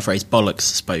want of a better phrase, bollocks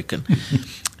spoken.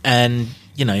 And,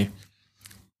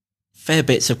 fair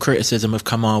bits of criticism have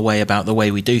come our way about the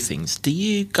way we do things. Do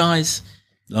you guys...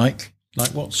 Like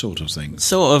what sort of things?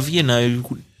 Sort of,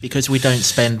 because we don't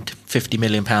spend £50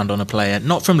 million on a player,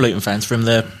 not from Luton fans, from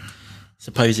the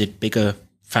supposed bigger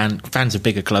fans of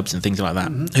bigger clubs and things like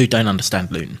that, who don't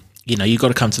understand Luton. You've got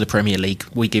to come to the Premier League.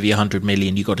 We give you 100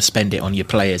 million. You've got to spend it on your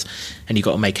players and you've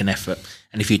got to make an effort.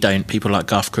 And if you don't, people like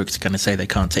Garth Crooks are going to say they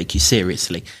can't take you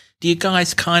seriously. Do you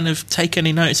guys kind of take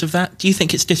any notice of that? Do you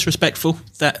think it's disrespectful,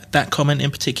 that comment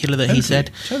in particular that he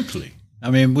said? Totally.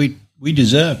 I mean, we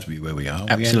deserve to be where we are.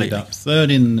 Absolutely. We ended up third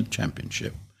in the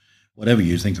Championship. Whatever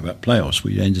you think about playoffs,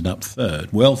 we ended up third.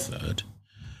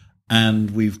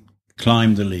 And we've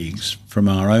climbed the leagues from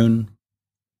our own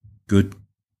good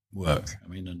work. I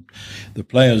mean, and the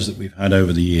players that we've had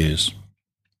over the years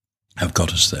have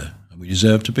got us there, and we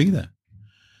deserve to be there.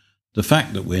 The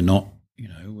fact that we're not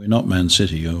Man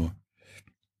City or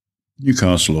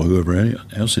Newcastle or whoever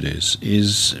else it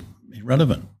is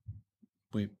irrelevant.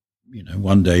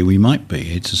 One day we might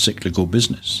be. It's a cyclical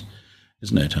business,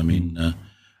 isn't it? I mean,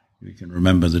 we can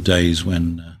remember the days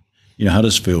when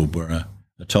Huddersfield were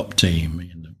a top team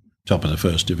in the top of the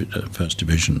first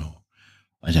division, or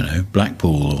I don't know,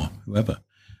 Blackpool or whoever.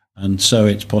 And so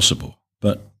it's possible.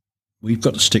 But we've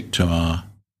got to stick to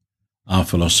our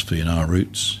philosophy and our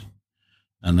roots.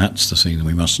 And that's the thing that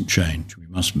we mustn't change. We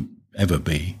mustn't ever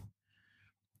be,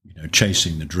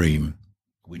 chasing the dream,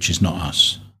 which is not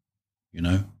us,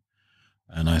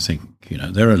 And I think,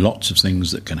 there are lots of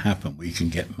things that can happen. We can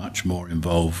get much more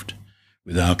involved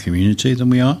with our community than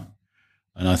we are.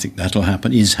 And I think that'll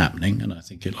happen, is happening, and I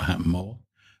think it'll happen more.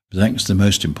 But I think it's the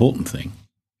most important thing,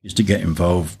 is to get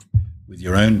involved with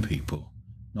your own people,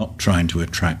 not trying to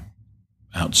attract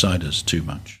outsiders too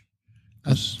much.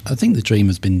 I think the dream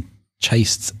has been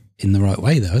chased in the right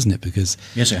way, though, hasn't it? Because,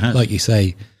 yes, it has. Like you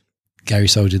say, Gary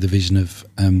sold you the vision of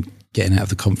getting out of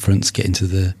the conference, getting to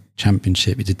the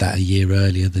Championship. He did that a year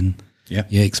earlier than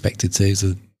you expected to,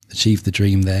 so achieved the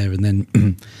dream there. And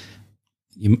then,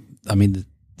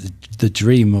 the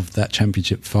dream of that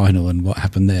Championship final and what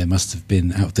happened there must have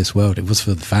been out of this world. It was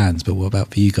for the fans, but what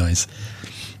about for you guys?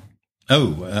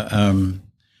 Well,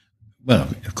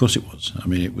 of course it was. I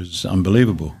mean, it was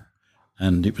unbelievable.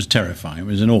 And it was terrifying. It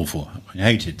was an awful. I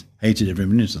hated every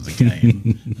minute of the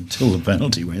game until the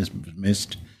penalty was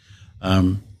missed.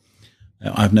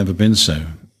 I've never been so,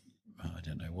 I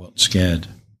don't know what, scared.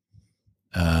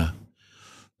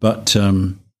 But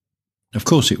of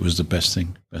course, it was the best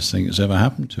thing that's ever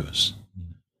happened to us.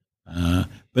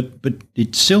 But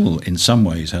it still, in some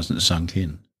ways, hasn't sunk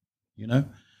in.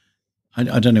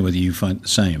 I don't know whether you find the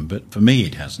same, but for me,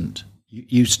 it hasn't.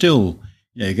 You still,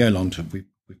 you go along to.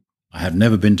 I have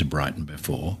never been to Brighton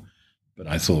before, but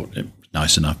I thought it was a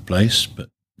nice enough place, but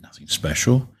nothing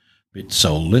special. A bit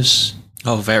soulless.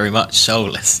 Oh, very much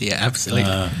soulless. Yeah,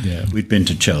 absolutely. We'd been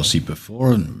to Chelsea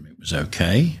before, and it was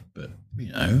okay, but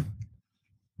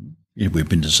we've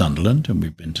been to Sunderland, and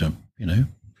we've been to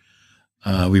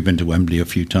Wembley a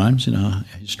few times in our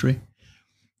history.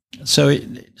 So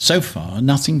so far,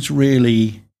 nothing's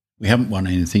really. We haven't won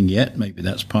anything yet. Maybe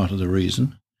that's part of the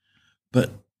reason,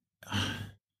 but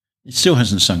it still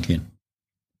hasn't sunk in.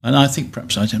 And I think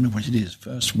perhaps, I don't know what it is,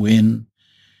 first win,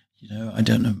 I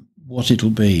don't know what it'll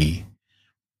be.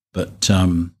 But,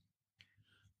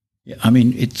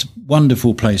 it's a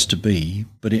wonderful place to be,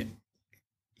 but I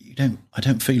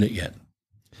don't feel it yet.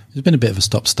 There's been a bit of a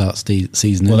stop-start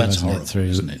season. Well, that's horrible,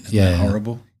 isn't it? Isn't that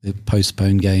horrible? The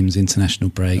postponed games,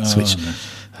 international breaks, which... No.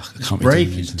 I can't break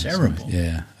is terrible.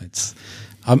 Yeah, it's...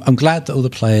 I'm glad that all the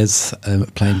players are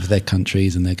playing for their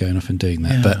countries and they're going off and doing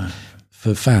that. Yeah. But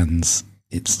for fans,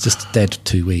 it's just a dead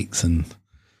 2 weeks. And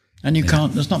you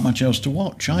can't, there's not much else to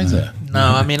watch either. No,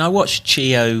 I mean, I watched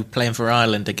Chio playing for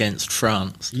Ireland against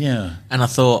France. Yeah. And I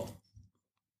thought,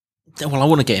 well, I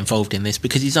want to get involved in this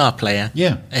because he's our player.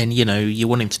 Yeah. And, you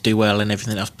want him to do well and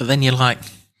everything else. But then you're like,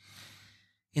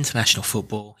 international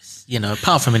football,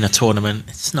 apart from in a tournament,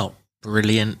 it's not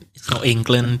brilliant. It's not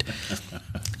England.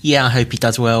 Yeah, I hope he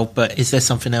does well, but is there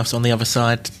something else on the other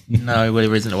side? No, well,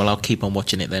 there isn't. Well, I'll keep on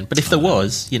watching it then. But if there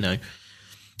was,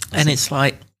 and it's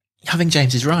like, I think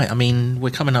James is right. I mean,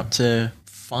 we're coming up to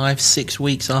 5-6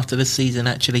 weeks after the season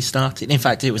actually started. In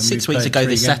fact, it was 6 weeks ago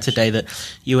this Saturday that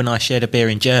you and I shared a beer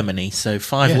in Germany. So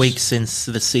 5 weeks since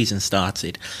the season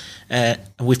started. And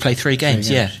we've played 3 games.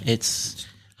 Yeah, it's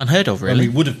unheard of, really. Well,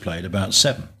 we would have played about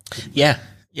 7. Yeah.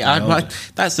 Yeah,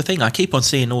 that's the thing. I keep on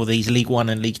seeing all these League 1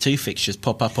 and League 2 fixtures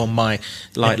pop up on my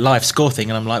live score thing,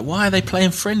 and I'm like, why are they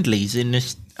playing friendlies in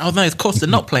this? Oh, no, of course they're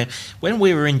not playing. When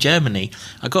we were in Germany,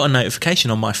 I got a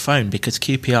notification on my phone because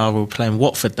QPR were playing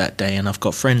Watford that day, and I've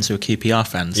got friends who are QPR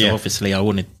fans, so obviously I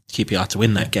wanted QPR to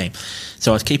win that game.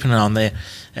 So I was keeping an eye on they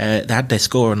had their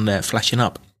score on there flashing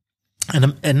up.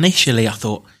 And initially I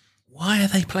thought, why are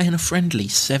they playing a friendly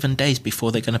 7 days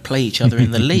before they're going to play each other in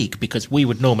the league? Because we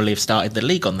would normally have started the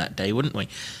league on that day, wouldn't we?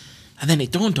 And then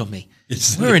it dawned on me,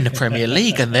 we're in the Premier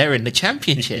League and they're in the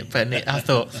Championship. And I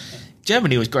thought,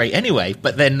 Germany was great anyway,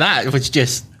 but then that was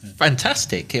just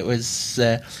fantastic. It was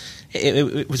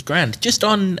it was grand. Just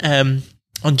on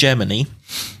Germany,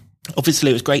 obviously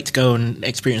it was great to go and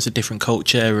experience a different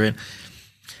culture. And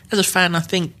as a fan, I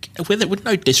think, with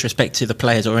no disrespect to the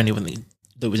players or anyone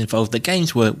that was involved, the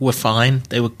games were fine,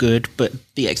 they were good, but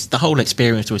the whole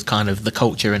experience was kind of the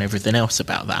culture and everything else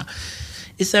about that.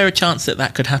 Is there a chance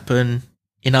that could happen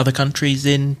in other countries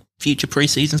in future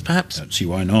pre-seasons, perhaps? I don't see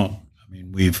why not. I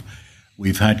mean,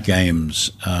 we've had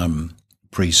games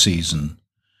pre-season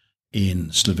in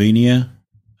Slovenia,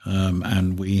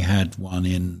 and we had one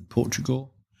in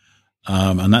Portugal,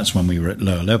 and that's when we were at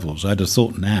lower levels. I'd have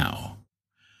thought now.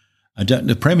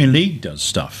 The Premier League does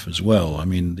stuff as well. I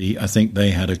mean, I think they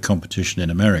had a competition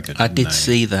in America. I did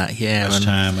see that, yeah. West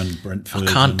Ham and Brentford.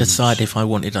 I can't decide if I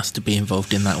wanted us to be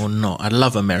involved in that or not. I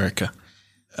love America,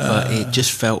 but it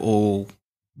just felt all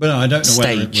But I don't know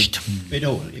staged. Whether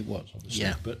it was, obviously.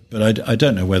 Yeah. But I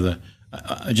don't know whether.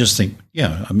 I just think,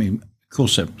 I mean, of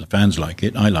course the fans like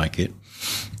it. I like it,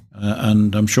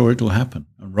 and I'm sure it will happen.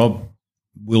 And Rob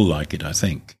will like it. I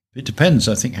think it depends.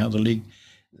 I think how the league.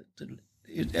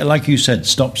 Like you said,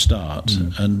 stop-start,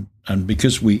 and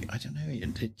because I don't know,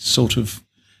 it's sort of,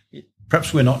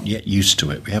 perhaps we're not yet used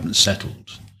to it. We haven't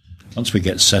settled. Once we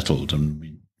get settled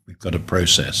and we've got a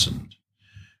process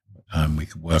and we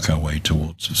can work our way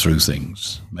through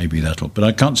things, maybe but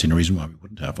I can't see any reason why we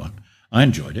wouldn't have one. I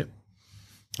enjoyed it.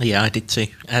 Yeah, I did too.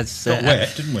 Got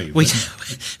wet, didn't we?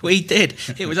 We did.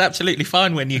 It was absolutely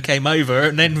fine when you came over,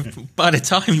 and then by the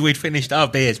time we'd finished our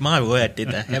beers, my word, did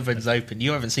the heavens open.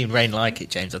 You haven't seen rain like it,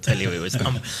 James, I'll tell you. It was.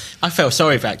 I felt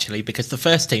sorry actually, because the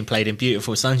first team played in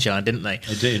beautiful sunshine, didn't they?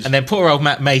 They did. And then poor old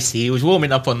Matt Macey, he was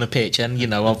warming up on the pitch,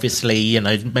 and obviously,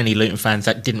 many Luton fans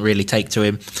that didn't really take to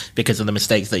him because of the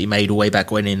mistakes that he made way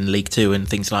back when in League 2 and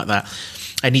things like that.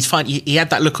 And he's fine. He had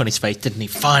that look on his face, didn't he?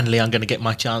 Finally, I'm going to get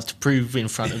my chance to prove in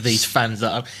front of these fans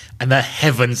that and the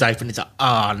heavens open. It's like,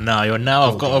 no, and now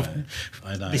I've got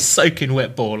this soaking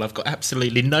wet ball. I've got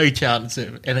absolutely no chance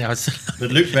of. And but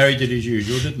Luke Berry did his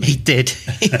usual, didn't he? He did.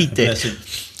 He did.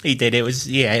 He did. It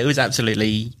was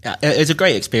absolutely. It was a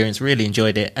great experience. Really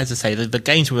enjoyed it. As I say, the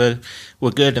games were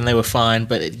good and they were fine,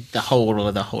 but the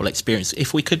whole experience.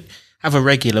 If we could have a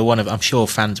regular one I'm sure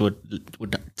fans would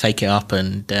take it up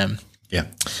and.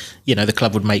 The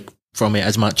club would make from it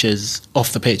as much as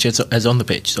off the pitch as on the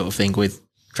pitch, sort of thing, with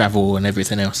travel and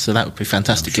everything else. So that would be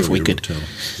fantastic if we could.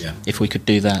 If we could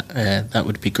do that, that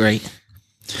would be great.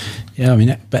 Yeah, I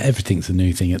mean, but everything's a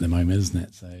new thing at the moment, isn't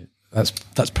it? So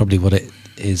that's probably what it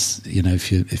is.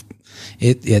 If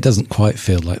it doesn't quite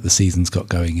feel like the season's got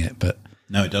going yet, but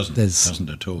no, it doesn't. It doesn't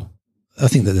at all. I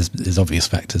think that there's obvious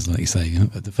factors, like you say.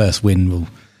 The first win will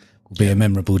be a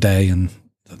memorable day, and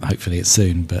hopefully it's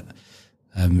soon, but.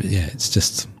 It's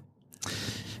just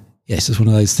one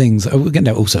of those things.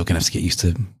 We're also going to have to get used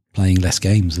to playing less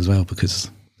games as well, because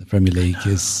the Premier League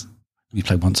we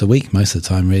play once a week most of the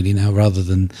time really now, rather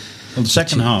than. Well, the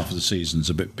second half of the season's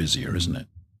a bit busier, isn't it?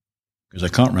 Because I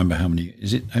can't remember how many.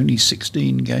 Is it only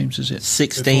 16 games? Is it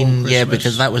 16? Yeah,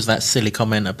 because that was that silly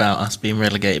comment about us being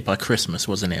relegated by Christmas,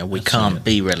 wasn't it? We can't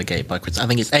be relegated by Christmas. I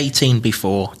think it's 18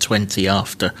 before, 20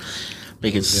 after,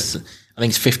 because. I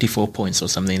think it's 54 points or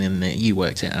something, and you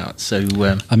worked it out. So,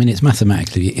 I mean, it's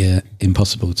mathematically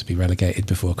impossible to be relegated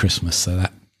before Christmas. So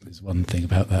that is one thing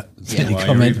about that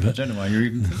comment. I don't know why you're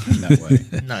even thinking that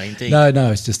way. No, indeed. No,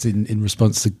 it's just in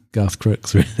response to Garth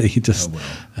Crooks, really. Just,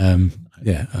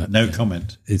 no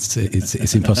comment.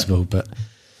 It's impossible, but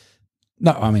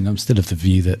no, I mean, I'm still of the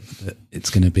view that it's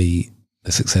going to be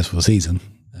a successful season.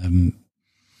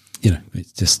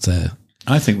 It's just.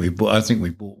 I think we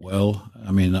bought well.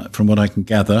 I mean, from what I can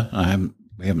gather,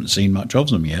 we haven't seen much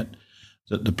of them yet.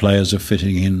 That the players are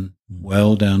fitting in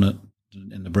well down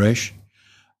in the Breche,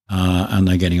 and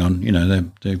they're getting on.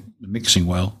 They're mixing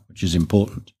well, which is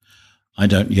important. I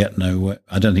don't yet know.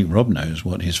 I don't think Rob knows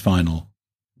what his final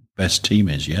best team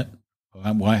is yet.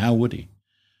 Why? How would he?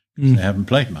 They haven't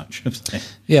played much, have they?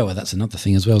 Yeah, well, that's another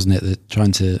thing as well, isn't it? That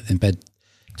trying to embed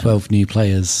 12 new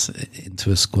players into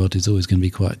a squad is always going to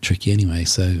be quite tricky anyway.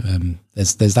 So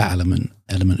there's that element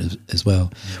as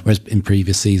well. Whereas in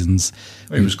previous seasons,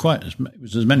 Well, it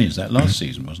was as many as that last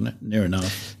season, wasn't it? Near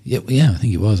enough. Yeah, I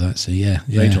think it was actually. Yeah.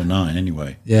 8 or 9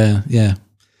 anyway. Yeah.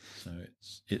 So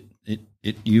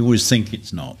it. You always think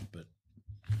it's not, but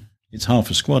it's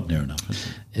half a squad near enough,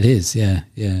 isn't it? It is. Yeah.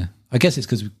 I guess it's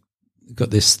because we've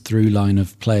got this through line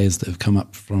of players that have come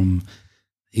up from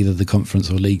either the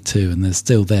Conference or League Two, and they're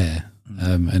still there.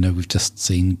 I know we've just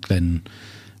seen Glenn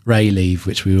Ray leave,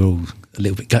 which we were all a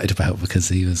little bit gutted about because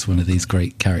he was one of these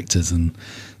great characters and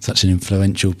such an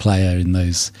influential player in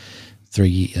those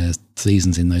 3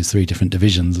 seasons in those 3 different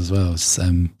divisions as well.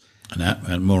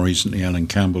 And more recently, Alan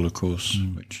Campbell, of course,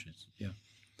 which is,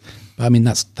 But I mean,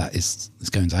 that is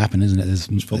going to happen, isn't it?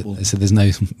 It's football. So there's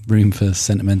no room for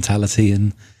sentimentality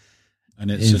and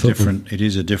it is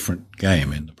a different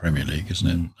game in the Premier League, isn't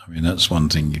it? I mean, that's one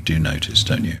thing you do notice,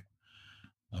 don't you?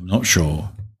 I'm not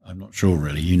sure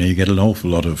really. You get an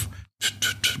awful lot of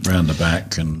round the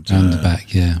back and round the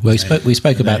back. Yeah. Well, we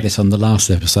spoke about this on the last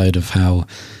episode of how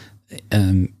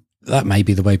that may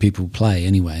be the way people play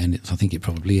anyway, and I think it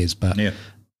probably is. But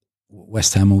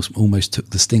West Ham almost took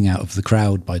the sting out of the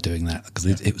crowd by doing that because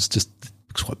it was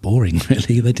quite boring.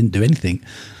 Really, they didn't do anything.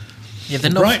 Yeah,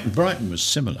 Brighton was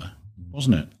similar,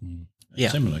 wasn't it? Yeah.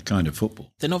 Similar kind of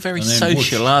football. They're not very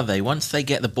social, are they? Once they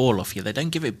get the ball off you, they don't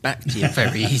give it back to you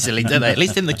very easily, do they? At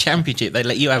least in the Championship, they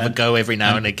let you have a go every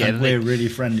now and again. And we're really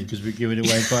friendly because we give it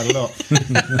away quite a lot.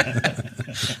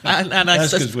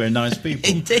 That's because we're nice people.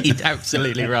 Indeed,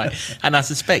 absolutely right. And I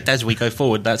suspect as we go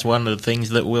forward, that's one of the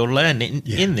things that we'll learn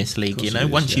in this league.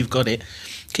 Once you've got it,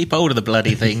 keep hold of the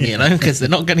bloody thing, because they're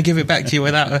not going to give it back to you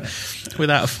without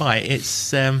a fight.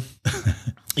 It's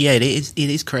yeah, it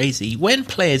is crazy. When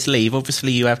players leave,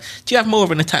 obviously do you have more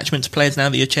of an attachment to players now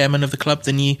that you're chairman of the club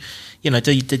than do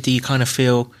you kind of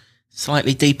feel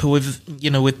slightly deeper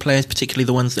with players, particularly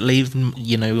the ones that leave?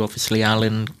 Obviously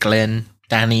Alan, Glenn,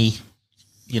 Danny.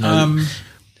 I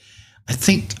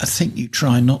think you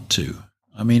try not to.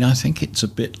 I mean, I think it's a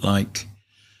bit like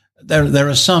there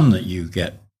are some that you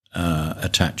get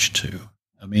attached to.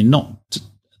 I mean, not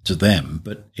to them,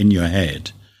 but in your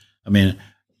head. I mean,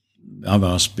 I've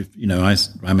asked,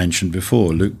 I mentioned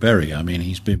before Luke Berry. I mean,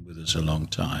 he's been with us a long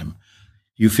time.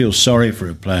 You feel sorry for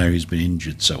a player who's been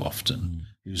injured so often,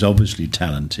 who's obviously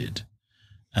talented,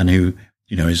 and who,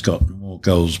 has got more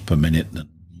goals per minute than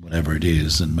whatever it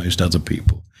is than most other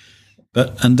people.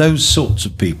 And those sorts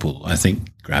of people, I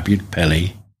think,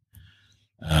 Pelly,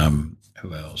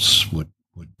 who else would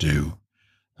do?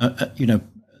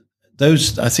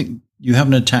 Those, I think you have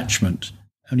an attachment,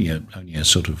 only a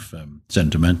sort of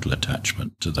sentimental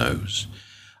attachment to those.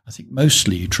 I think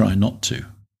mostly you try not to.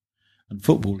 And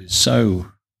football is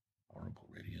so horrible,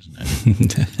 really,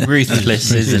 isn't it?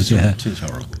 Ruthless, isn't it? It is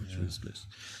horrible. It's ruthless.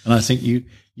 And I think you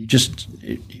just,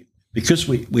 because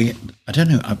we I don't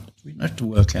know, we have to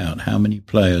work out how many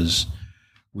players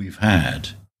we've had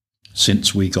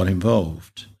since we got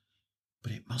involved.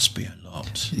 But it must be a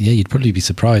lot. Yeah, you'd probably be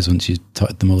surprised once you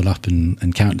totted them all up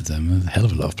and counted them. A hell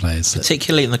of a lot of players.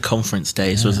 Particularly in the conference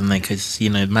days, wasn't there? Because,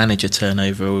 manager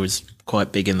turnover was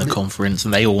quite big in the conference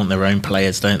and they all want their own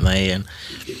players, don't they? And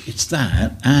it's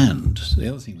that. And the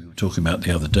other thing we were talking about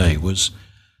the other day was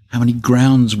how many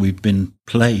grounds we've been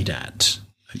played at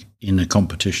in a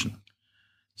competition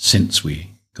since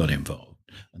we got involved.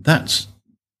 And that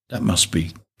must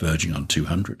be verging on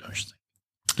 200, I should think.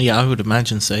 Yeah, I would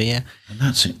imagine so, yeah. And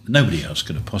that's it. Nobody else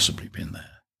could have possibly been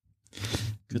there.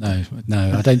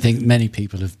 No, I don't think many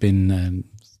people have been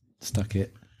stuck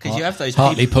it. Because you have those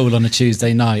Hartlepool on a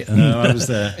Tuesday night. No, I was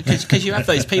there. Because you have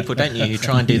those people, don't you, who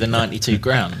try and do the 92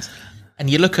 grounds. And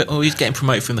you look at, who's getting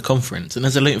promoted from the conference. And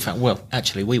as a Luton fan, well,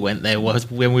 actually, we went there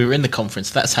when we were in the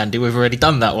conference. That's handy. We've already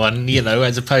done that one,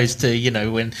 as opposed to,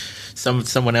 when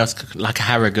someone else, like a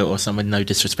Harrogate or someone, no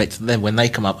disrespect to them, when they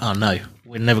come up, oh, no,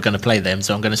 we're never going to play them,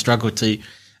 so I'm going to struggle to...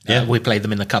 we played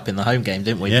them in the Cup in the home game,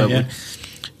 didn't we? Yeah.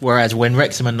 Whereas when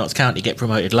Wrexham and Notts County get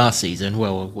promoted last season,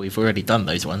 well, we've already done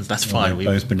those ones. That's fine. We've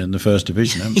both been in the first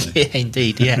division, haven't we? Yeah,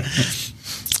 indeed, yeah.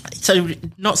 So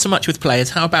not so much with players.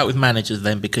 How about with managers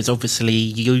then? Because obviously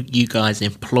you guys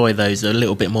employ those a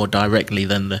little bit more directly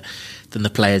than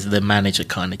the players. The manager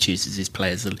kind of chooses his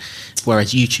players,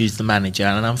 whereas you choose the manager.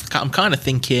 And I'm kind of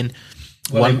thinking,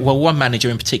 one manager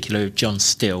in particular, John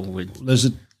Still. There's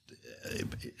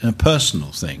a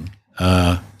personal thing.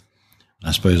 I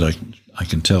suppose I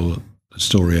can tell a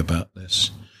story about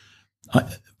this.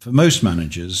 for most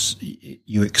managers,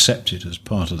 you accept it as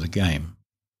part of the game.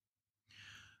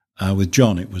 With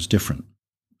John, it was different.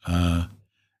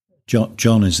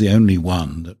 John is the only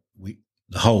one that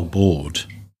the whole board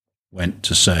went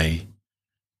to say,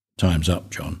 "Time's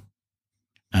up, John."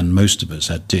 And most of us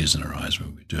had tears in our eyes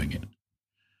when we were doing it,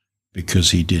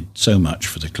 because he did so much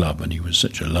for the club and he was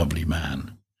such a lovely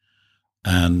man.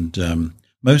 And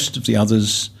most of the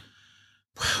others,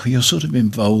 you're sort of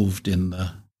involved in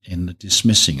the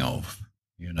dismissing of,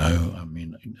 I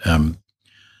mean,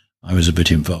 I was a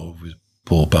bit involved with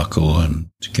Paul Buckle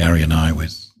and Gary and I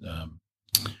with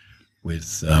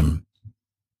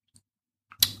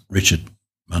Richard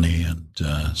Money and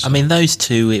I mean, those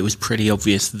two, it was pretty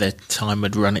obvious their time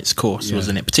had run its course,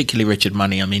 wasn't it? Particularly Richard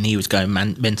Money. I mean, he was going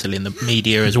mental in the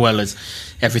media as well as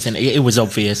everything. It was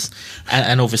obvious.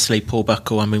 And obviously Paul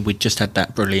Buckle, I mean, we just had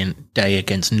that brilliant day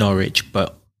against Norwich,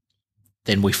 but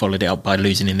then we followed it up by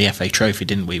losing in the FA Trophy,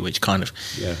 didn't we? Which kind of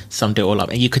summed it all up.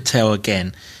 And you could tell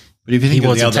again, but if you think he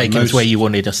wasn't taking us where you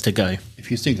wanted us to go.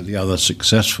 If you think of the other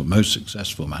most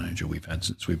successful manager we've had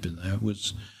since we've been there,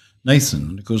 was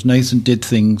Nathan, because Nathan did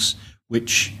things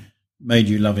which made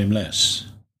you love him less.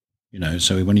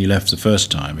 So when he left the first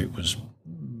time, it was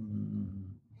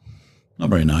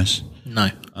not very nice. No.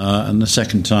 And the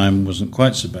second time wasn't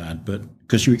quite so bad, but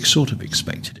because you sort of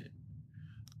expected it.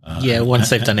 Once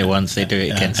they've done it once, they do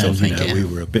it again, sort of thing. We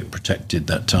were a bit protected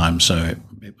that time, so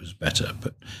it was better.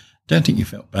 But I don't think you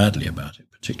felt badly about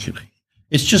it particularly.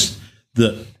 It's just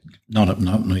that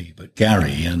not me, but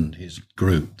Gary and his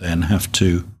group then have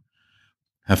to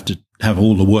have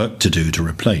all the work to do to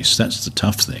replace. That's the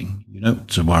tough thing. You're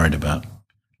not so worried about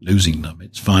losing them.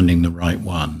 It's finding the right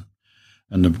one.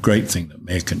 And the great thing that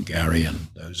Mick and Gary and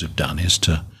those have done is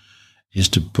to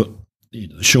put, the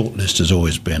shortlist has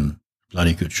always been a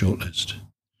bloody good shortlist.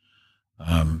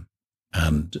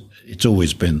 And it's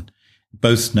always been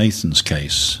both Nathan's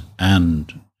case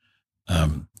and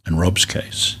Rob's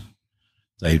case.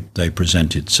 They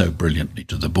presented so brilliantly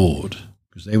to the board,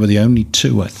 because they were the only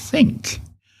two, I think,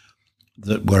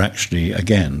 that were actually,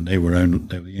 again, they were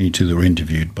the only two that were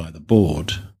interviewed by the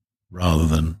board rather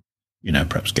than,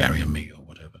 perhaps Gary and me or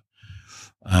whatever.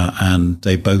 And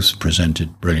they both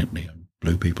presented brilliantly and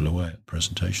blew people away at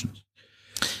presentations.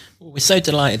 Well, we're so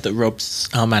delighted that Rob's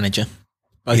our manager,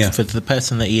 both for the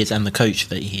person that he is and the coach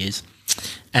that he is.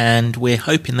 And we're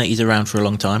hoping that he's around for a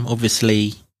long time.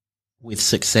 Obviously, with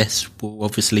success, we'll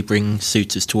obviously bring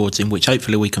suitors towards him, which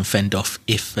hopefully we can fend off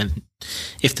if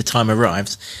the time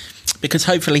arrives. Because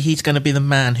hopefully he's going to be the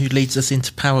man who leads us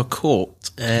into Power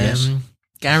Court.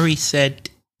 Gary said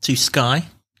to Sky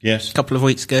a couple of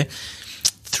weeks ago,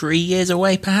 3 years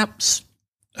away perhaps?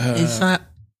 Is that,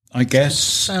 I guess,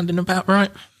 sounding about right?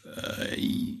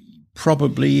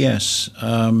 Probably, yes.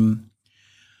 I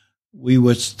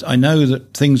know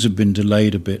that things have been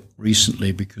delayed a bit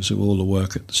recently because of all the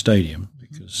work at the stadium,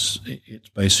 because it's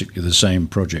basically the same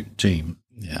project team.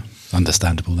 Yeah,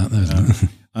 understandable that, though, isn't it?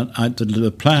 And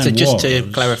the plan. So just to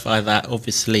clarify that,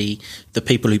 obviously the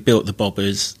people who built the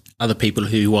bobbers are the people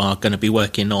who are going to be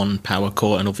working on Power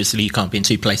Court, and obviously you can't be in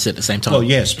two places at the same time. Well,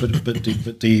 yes, but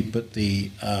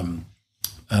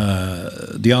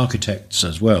the architects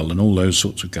as well, and all those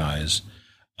sorts of guys,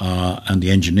 and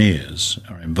the engineers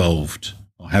are involved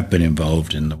or have been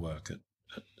involved in the work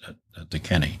at the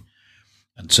Kenny,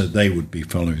 and so they would be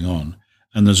following on.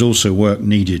 And there's also work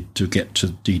needed to get to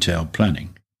detailed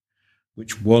planning,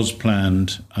 which was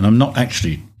planned, and I'm not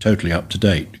actually totally up to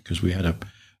date because we had a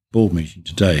board meeting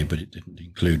today, but it didn't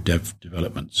include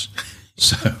developments.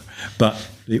 So, but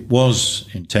it was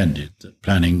intended that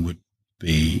planning would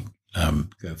be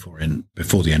go for in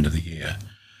before the end of the year,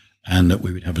 and that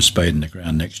we would have a spade in the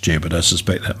ground next year. But I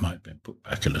suspect that might have been put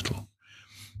back a little.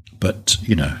 But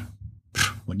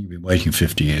when you've been waiting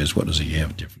 50 years, what does a year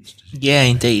of difference? Yeah,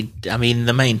 indeed. I mean,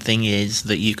 the main thing is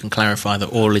that you can clarify that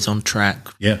all is on track.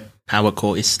 Yeah. Power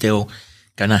Court is still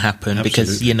going to happen. Absolutely.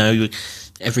 Because,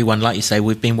 everyone, like you say,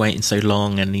 we've been waiting so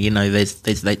long, and, there's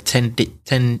that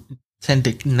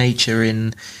tender nature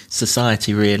in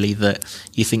society, really, that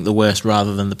you think the worst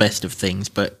rather than the best of things.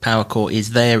 But Power Court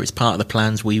is there. It's part of the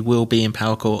plans. We will be in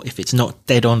Power Court. If it's not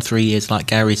dead on 3 years, like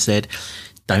Gary said,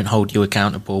 don't hold you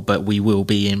accountable, but we will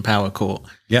be in Power Court.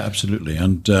 Yeah, absolutely.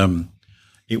 And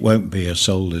it won't be a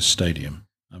soulless stadium.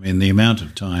 I mean, the amount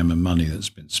of time and money that's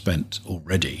been spent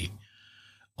already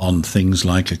on things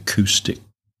like acoustics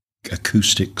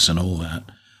and all that,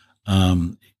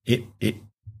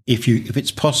 if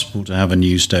it's possible to have a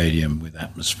new stadium with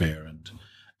atmosphere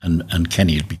and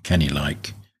Kenny be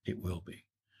Kenny-like, it will be.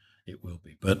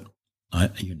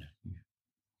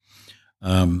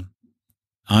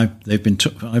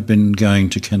 I've been going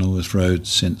to Kenilworth Road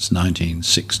since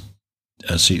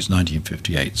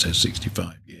 1958, so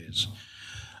 65 years,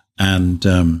 and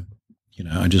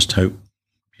I just hope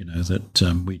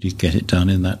that we did get it done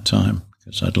in that time,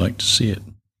 because I'd like to see it,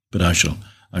 but I shall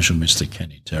miss the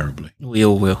Kenny terribly. We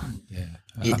all will.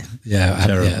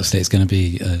 It's going to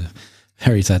be a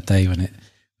very sad day when it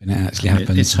actually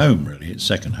happens. It's home, really. It's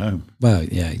second home. Well,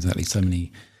 yeah, exactly. So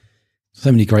many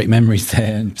great memories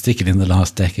there, and particularly in the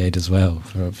last decade as well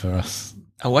for us.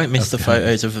 I won't miss the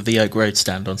photos of the Oak Road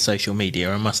stand on social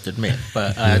media, I must admit.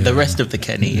 But the rest of the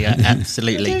Kenny,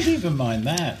 absolutely. I don't even mind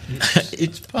that.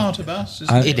 It's part of us,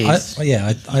 isn't it? It is.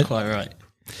 You're quite right.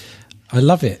 I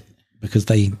love it because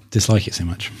they dislike it so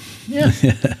much. Yeah.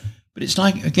 But it's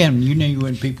like, again,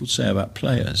 when people say about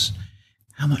players,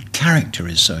 how much character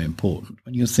is so important.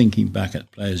 When you're thinking back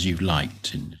at players you've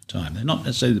liked in time, they're not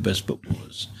necessarily the best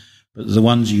footballers, but the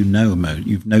ones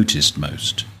you've noticed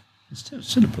most. It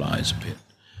still applies a bit.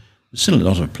 There's still a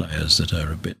lot of players that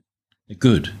are they're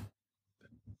good,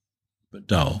 but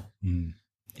dull. Mm.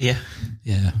 Yeah.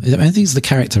 Yeah. I think it's the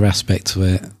character aspect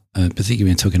where, particularly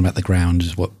when talking about the ground,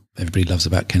 is what everybody loves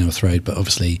about Kenilworth Road, but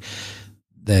obviously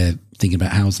they're thinking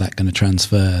about how's that going to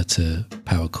transfer to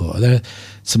Power Court. Are there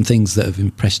some things that have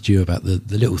impressed you about the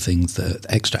little things, that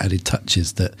are extra added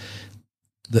touches that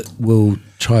will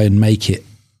try and make it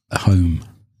a home?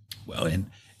 Well,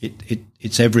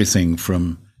 it's everything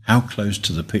from how close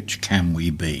to the pitch can we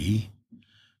be,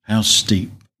 how steep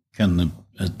can the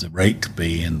rake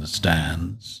be in the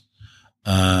stands,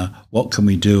 what can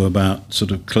we do about sort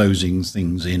of closing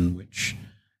things in which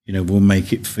will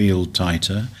make it feel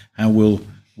tighter,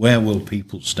 where will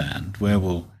people stand, where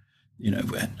will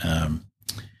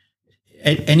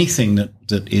anything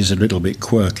that is a little bit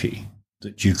quirky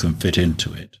that you can fit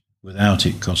into it without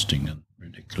it costing a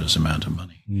ridiculous amount of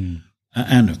money. Mm.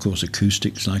 And, of course,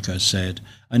 acoustics, like I said.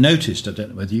 I noticed, I don't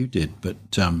know whether you did, but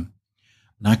and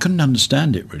I couldn't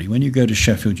understand it, really. When you go to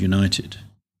Sheffield United,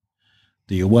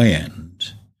 the away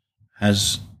end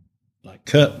has, like,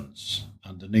 curtains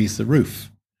underneath the roof,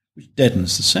 which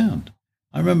deadens the sound.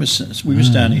 I remember we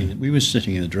were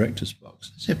sitting in the director's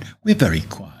box. I said, "We're very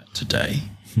quiet today."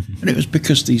 And it was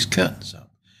because these curtains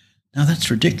up. Now, that's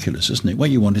ridiculous, isn't it? What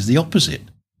you want is the opposite,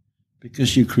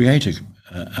 because you create an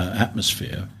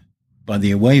atmosphere by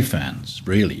the away fans,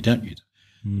 really, don't you?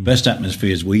 Mm. The best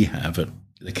atmospheres we have at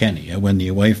the Kenny are when the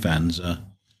away fans are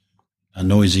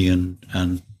noisy and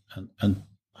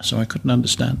so I couldn't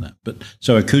understand that. But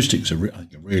so acoustics are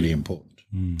really important.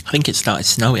 Mm. I think it started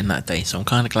snowing that day, so I'm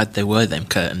kind of glad there were them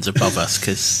curtains above us,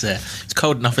 because it's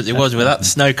cold enough as it was without the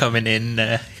snow coming in.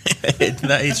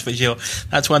 That is for sure.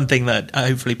 That's one thing that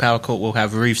hopefully Power Court will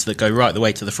have roofs that go right the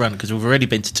way to the front, because we've already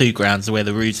been to 2 grounds where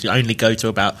the roofs only go to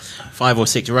about 5 or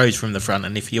 6 rows from the front,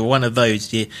 and if you're one of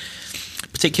those,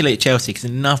 particularly at Chelsea, because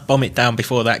enough bomb it down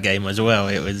before that game as well.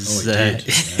 It was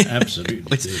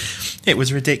absolutely it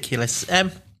was ridiculous.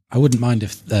 I wouldn't mind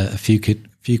if a few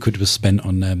quid was spent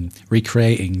on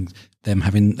recreating them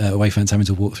having away fans having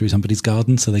to walk through somebody's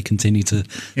garden, so they continue to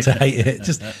hate it.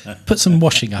 Just put some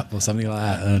washing up or something like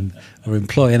that, or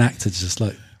employ an actor to just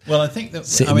like. Well, I think that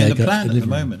the plan at the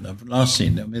moment, I've last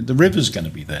seen. The river's going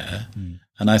to be there,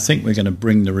 and I think we're going to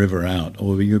bring the river out,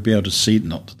 or you'll be able to see.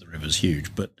 Not that the river's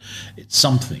huge, but it's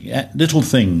something. Little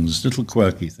things, little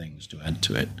quirky things to add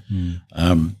to it.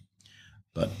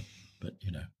 But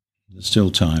there's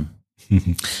still time.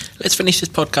 Let's finish this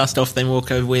podcast off then,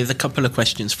 Walker, with a couple of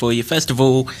questions for you. First of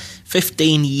all,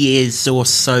 15 years or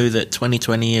so that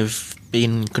 2020 have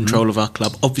been in control of our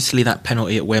club. Obviously, that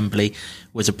penalty at Wembley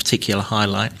was a particular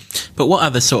highlight. But what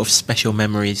other sort of special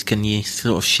memories can you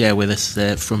sort of share with us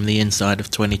from the inside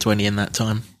of 2020 in that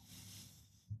time?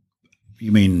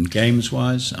 You mean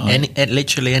games-wise?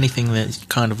 Literally anything that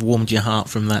kind of warmed your heart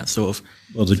from that sort of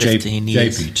 15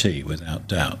 years. JPT, without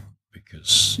doubt.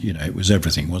 Because, it was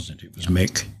everything, wasn't it? It was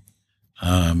Mick.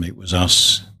 It was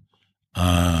us.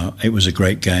 It was a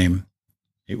great game.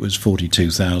 It was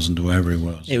 42,000 or whatever it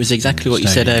was. It was exactly what you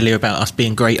said earlier about us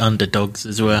being great underdogs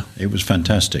as well. It was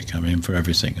fantastic, for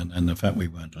everything. And the fact we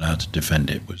weren't allowed to defend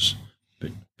it was a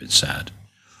bit sad.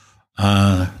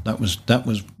 That was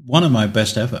one of my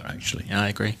best ever, actually. Yeah, I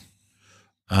agree.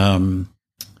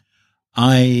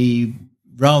 I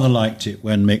rather liked it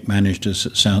when Mick managed us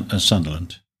at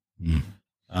Sunderland.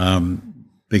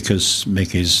 Because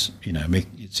Mick is, Mick,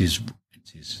 it's his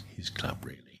club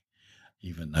really,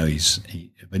 even though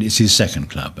but it's his second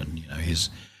club, and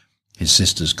his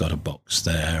sister's got a box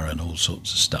there and all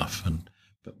sorts of stuff.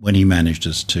 But when he managed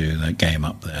us to that game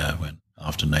up there,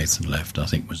 after Nathan left, I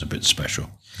think was a bit special.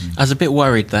 I was a bit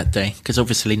worried that day because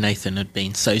obviously Nathan had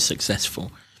been so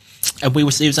successful. And it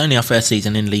was only our first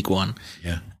season in League One.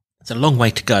 Yeah. It's a long way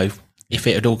to go if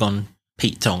it had all gone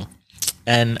Pete Tong.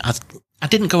 And I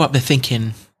didn't go up there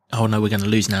thinking, oh no, we're going to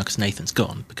lose now because Nathan's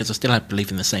gone, because I still had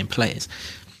belief in the same players.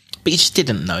 But you just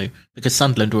didn't know, because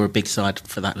Sunderland were a big side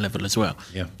for that level as well.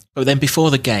 Yeah. But then before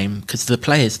the game, because the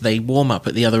players, they warm up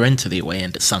at the other end to the away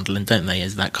end at Sunderland, don't they,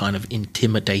 as that kind of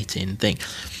intimidating thing.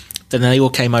 Then they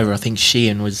all came over. I think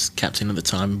Sheehan was captain at the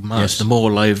time, marched them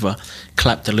all over,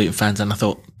 clapped the Luton fans, and I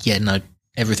thought, yeah, no,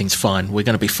 everything's fine. We're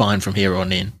going to be fine from here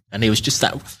on in. And it was just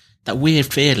that weird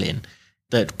feeling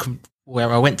that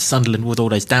where I went to Sunderland with all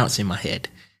those doubts in my head,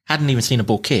 hadn't even seen a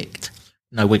ball kicked.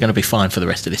 No, we're going to be fine for the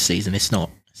rest of this season. It's not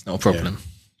a problem.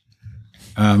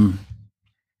 Yeah.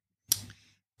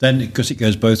 Then, because it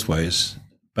goes both ways,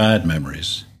 bad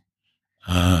memories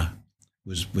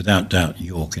was without doubt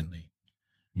York in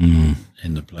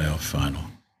the playoff final.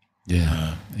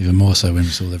 Yeah, even more so when we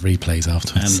saw the replays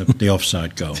afterwards. And the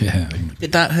offside goal. Yeah.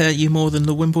 Did that hurt you more than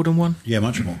the Wimbledon one? Yeah,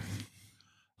 much more.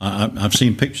 I've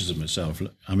seen pictures of myself.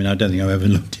 I mean, I don't think I've ever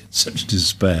looked in such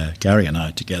despair, Gary and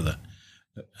I together.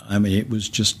 I mean, it was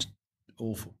just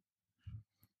awful.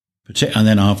 And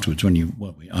then afterwards,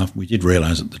 we did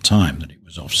realise at the time that it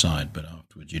was offside, but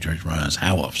afterwards you did realise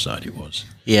how offside it was.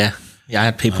 Yeah. Yeah, I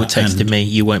had people texting me,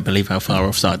 you won't believe how far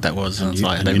offside that was. And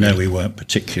we weren't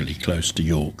particularly close to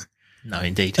York. No,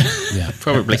 indeed. Yeah.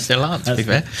 Probably still aren't, to be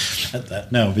fair.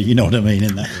 No, but you know what I mean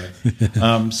in that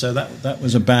way. So that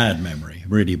was a bad memory,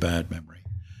 really bad memory.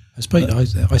 I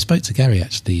spoke to Gary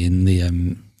actually in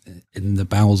the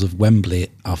bowels of Wembley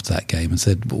after that game and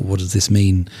said, well, what does this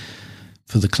mean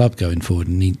for the club going forward?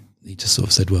 And he just sort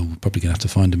of said, well, we're probably going to have to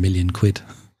find £1 million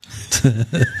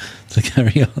to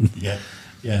carry on. Yeah.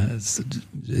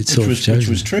 Which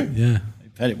was true. Yeah.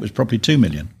 In fact, it was probably 2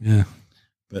 million. Yeah.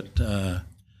 But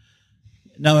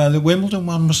no, the Wimbledon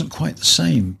one wasn't quite the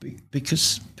same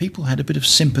because people had a bit of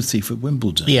sympathy for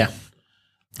Wimbledon. Yeah.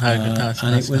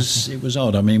 And it was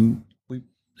odd. I mean,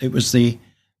 it was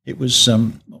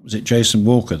what was it, Jason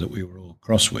Walker that we were all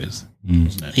cross with,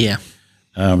 wasn't it? Yeah.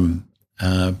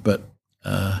 But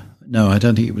no, I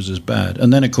don't think it was as bad.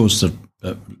 And then, of course,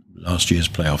 the last year's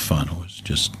playoff final was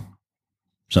just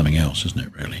something else, isn't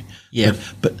it, really? Yeah.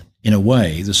 But in a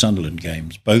way, both Sunderland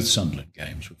games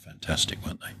were fantastic,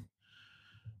 weren't they?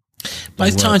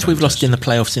 Both times we've lost in the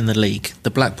playoffs in the league, the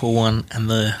Blackpool one and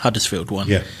the Huddersfield one.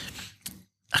 Yeah.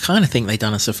 I kind of think they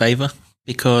done us a favour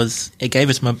because it gave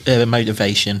us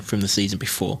motivation from the season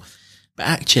before. But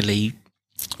actually,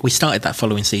 we started that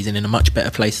following season in a much better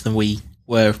place than we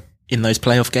were in those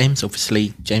playoff games.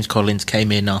 Obviously, James Collins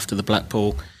came in after the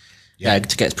Blackpool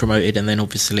to get us promoted, and then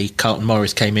obviously Carlton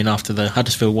Morris came in after the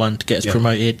Huddersfield one to get us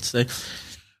promoted. So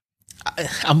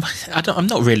I'm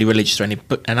not really religious or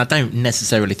anything, and I don't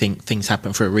necessarily think things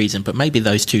happen for a reason, but maybe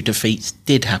those two defeats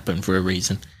did happen for a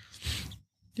reason.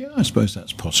 Yeah, I suppose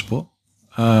that's possible.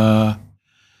 It'd have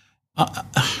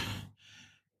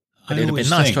been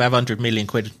nice to have £100 million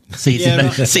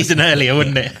season earlier,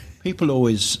 wouldn't it? People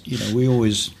always, we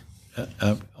always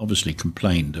obviously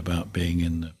complained about being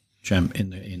in the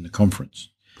in the conference,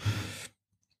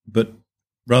 but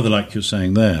rather like you're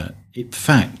saying there, in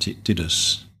fact, it did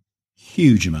us a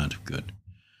huge amount of good.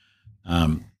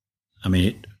 I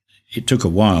mean, it took a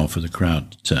while for the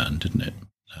crowd to turn, didn't it?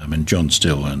 And John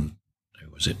Still and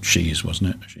who was it? Shees,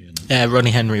 wasn't it? Yeah,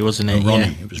 Ronnie Henry, wasn't it?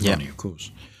 Ronnie, it was Ronnie, of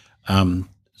course.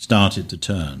 Started to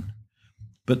turn,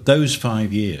 but those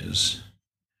 5 years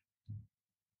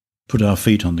put our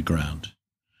feet on the ground,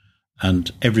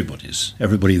 and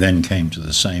everybody then came to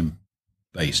the same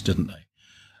base, didn't they?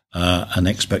 And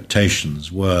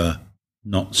expectations were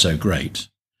not so great,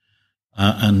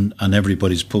 and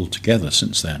everybody's pulled together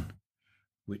since then,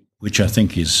 which I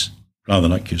think is rather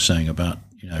like you're saying about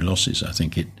losses. I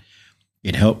think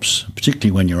it helps,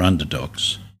 particularly when you're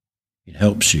underdogs. It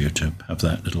helps you to have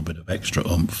that little bit of extra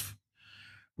oomph,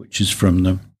 which is from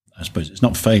I suppose it's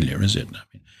not failure, is it? I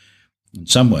mean, in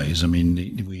some ways,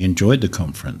 we enjoyed the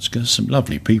conference because some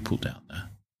lovely people down there,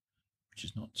 which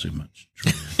is not too much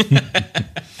true.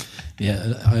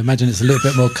 Yeah, I imagine it's a little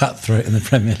bit more cutthroat in the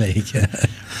Premier League.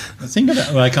 The thing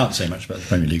about, I can't say much about the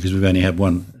Premier League because we've only had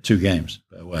 2 games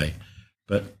away,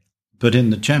 but in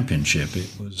the Championship,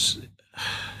 it was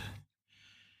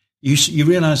you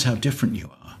realise how different you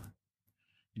are.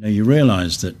 You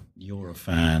realise that you're a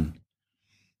fan.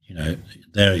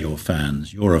 They're your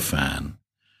fans. You're a fan.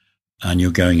 And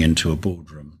you're going into a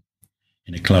boardroom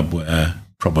in a club where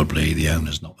probably the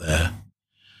owner's not there,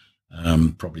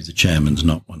 probably the chairman's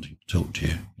not wanting to talk to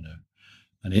you,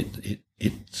 and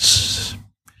it's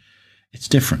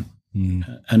different,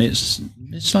 and it's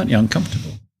slightly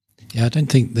uncomfortable. Yeah, I don't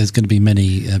think there's going to be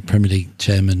many Premier League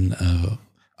chairmen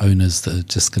owners that are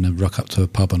just going to rock up to a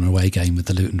pub on an away game with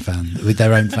the Luton with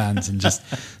their own fans and just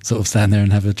sort of stand there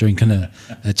and have a drink and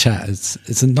a chat.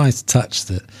 It's a nice touch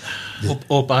that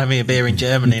or buy me a beer in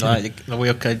Germany like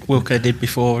Wilco did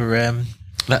before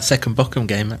that second Bochum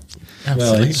game.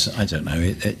 Absolutely. Well, I don't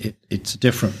know. It's a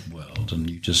different world, and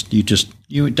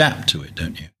you adapt to it,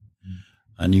 don't you?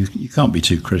 And you can't be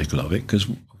too critical of it, because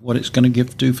what it's going to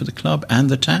do for the club and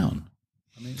the town.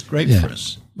 I mean, it's great for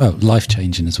us. Well,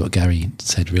 life-changing is what Gary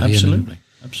said, really.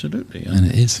 Absolutely. And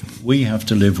it is. We have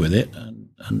to live with it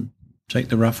and take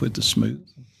the rough with the smooth.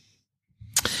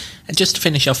 And just to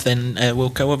finish off then,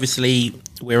 Wilco, obviously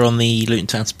we're on the Luton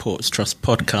Town Supporters Trust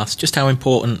podcast. Just how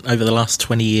important over the last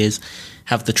 20 years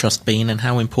have the Trust been, and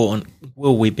how important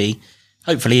will we be,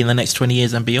 hopefully, in the next 20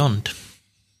 years and beyond?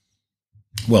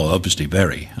 Well, obviously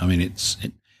very. I mean,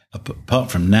 apart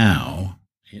from now,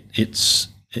 it's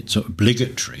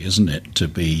obligatory, isn't it, to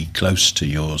be close to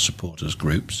your supporters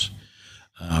groups,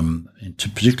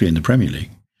 particularly in the Premier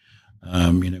League,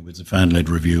 with the fan-led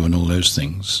review and all those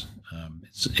things.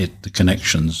 The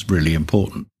connection's really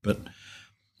important. But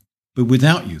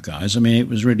without you guys, I mean, it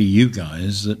was really you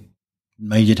guys that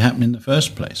made it happen in the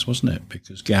first place, wasn't it?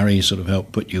 Because Gary sort of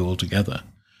helped put you all together,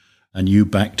 and you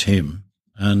backed him,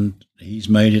 and he's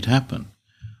made it happen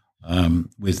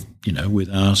with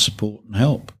our support and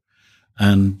help.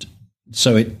 And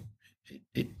so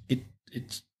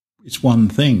it's one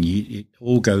thing. It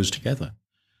all goes together.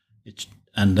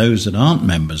 And those that aren't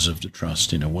members of the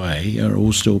trust, in a way, are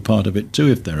all still part of it too,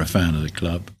 if they're a fan of the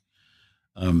club.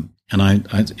 And I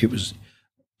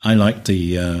liked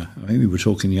I think we were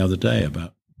talking the other day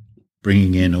about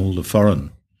bringing in all the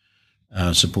foreign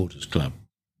supporters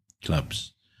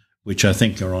clubs, which I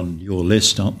think are on your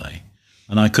list, aren't they?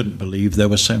 And I couldn't believe there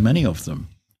were so many of them.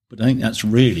 But I think that's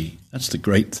the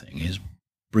great thing, is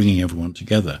bringing everyone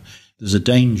together. There's a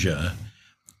danger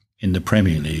in the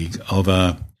Premier League of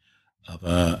a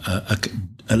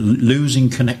losing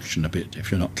connection a bit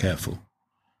if you're not careful,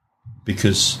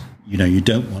 because you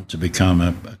don't want to become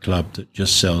a club that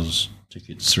just sells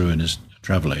tickets through a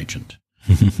travel agent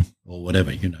or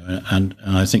whatever, and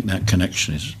I think that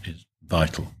connection is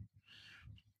vital.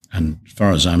 And as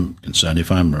far as I'm concerned,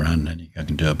 if I'm around, anything I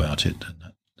can do about it,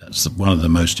 that's one of the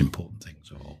most important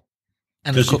things of all.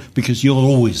 And because you're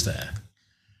always there.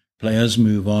 Players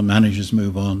move on, managers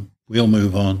move on, we'll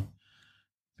move on,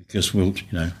 because we're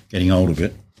getting old a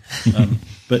bit.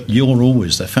 But you're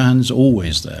always there. Fans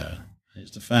always there.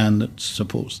 It's the fan that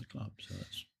supports the club.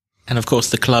 And of course,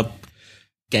 the club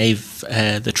gave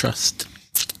the trust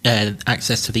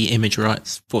access to the image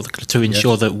rights to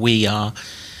ensure that we are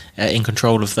in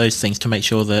control of those things, to make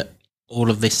sure that all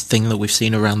of this thing that we've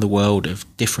seen around the world of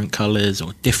different colours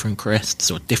or different crests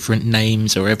or different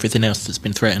names or everything else that's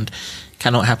been threatened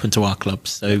cannot happen to our club.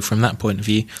 So from that point of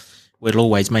view, we'll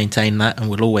always maintain that, and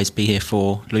we'll always be here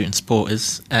for Luton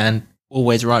supporters, and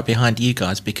always right behind you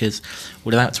guys, because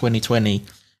without 2020,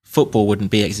 football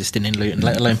wouldn't be existing in Luton,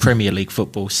 let alone Premier League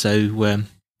football. So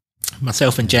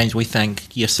myself and James, we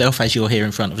thank yourself, as you're here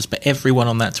in front of us, but everyone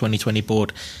on that 2020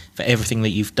 board for everything that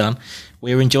you've done.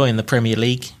 We're enjoying the Premier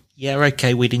League. Yeah,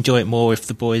 okay, we'd enjoy it more if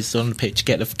the boys on the pitch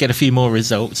get a few more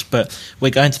results, but we're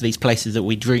going to these places that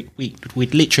we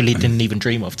literally didn't even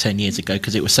dream of 10 years ago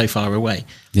because it was so far away.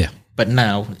 Yeah. But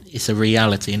now it's a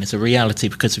reality, and it's a reality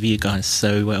because of you guys.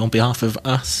 So on behalf of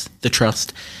us, the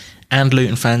Trust, and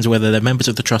Luton fans, whether they're members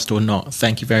of the Trust or not,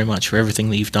 thank you very much for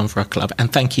everything that you've done for our club.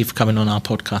 And thank you for coming on our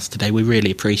podcast today. We really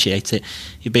appreciate it.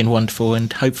 You've been wonderful,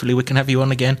 and hopefully we can have you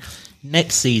on again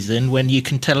next season when you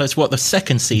can tell us what the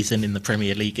second season in the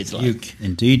Premier League is like.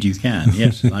 Indeed you can,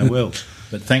 yes, I will.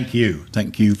 But thank you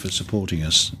for supporting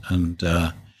us, and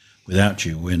without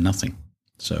you we're nothing.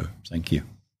 So thank you,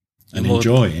 and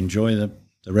enjoy the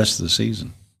rest of the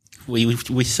season. We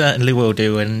certainly will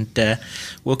do, and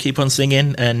we'll keep on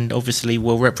singing, and obviously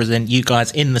we'll represent you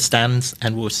guys in the stands,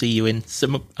 and we'll see you in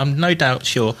some, I'm no doubt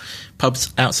sure,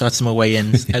 pubs outside some away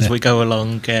ends as we go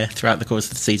along throughout the course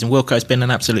of the season. Wilco, it's been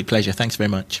an absolute pleasure. Thanks very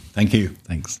much. Thank you.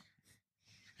 Thanks.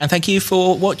 And thank you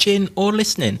for watching or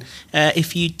listening.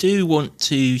 If you do want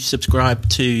to subscribe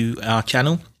to our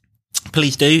channel,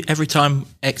 please do. Every time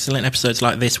excellent episodes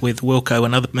like this with Wilco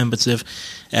and other members of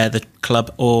the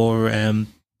club or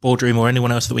boardroom or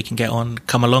anyone else that we can get on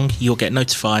come along, you'll get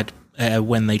notified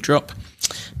when they drop.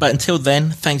 But until then,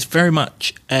 thanks very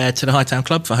much to the Hightown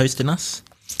Club for hosting us.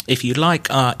 If you like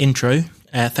our intro,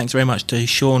 thanks very much to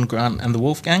Sean, Grant and the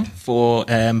Wolfgang for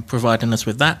providing us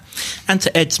with that, and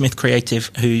to Ed Smith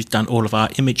Creative, who's done all of our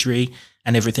imagery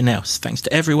and everything else. Thanks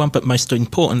to everyone, but most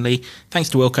importantly, thanks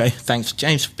to Wilco, thanks to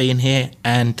James for being here,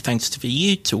 and thanks for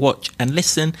you to watch and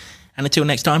listen. And until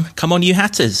next time, come on, you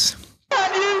Hatters.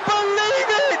 Can you believe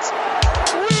it?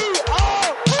 We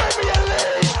are Premier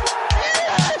League!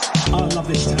 Yes! I love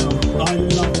this town. I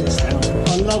love this town.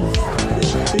 I love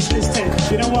this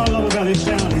town. You know what I love about this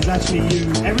town is actually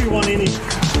you. Everyone in it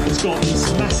has got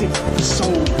this massive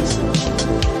soul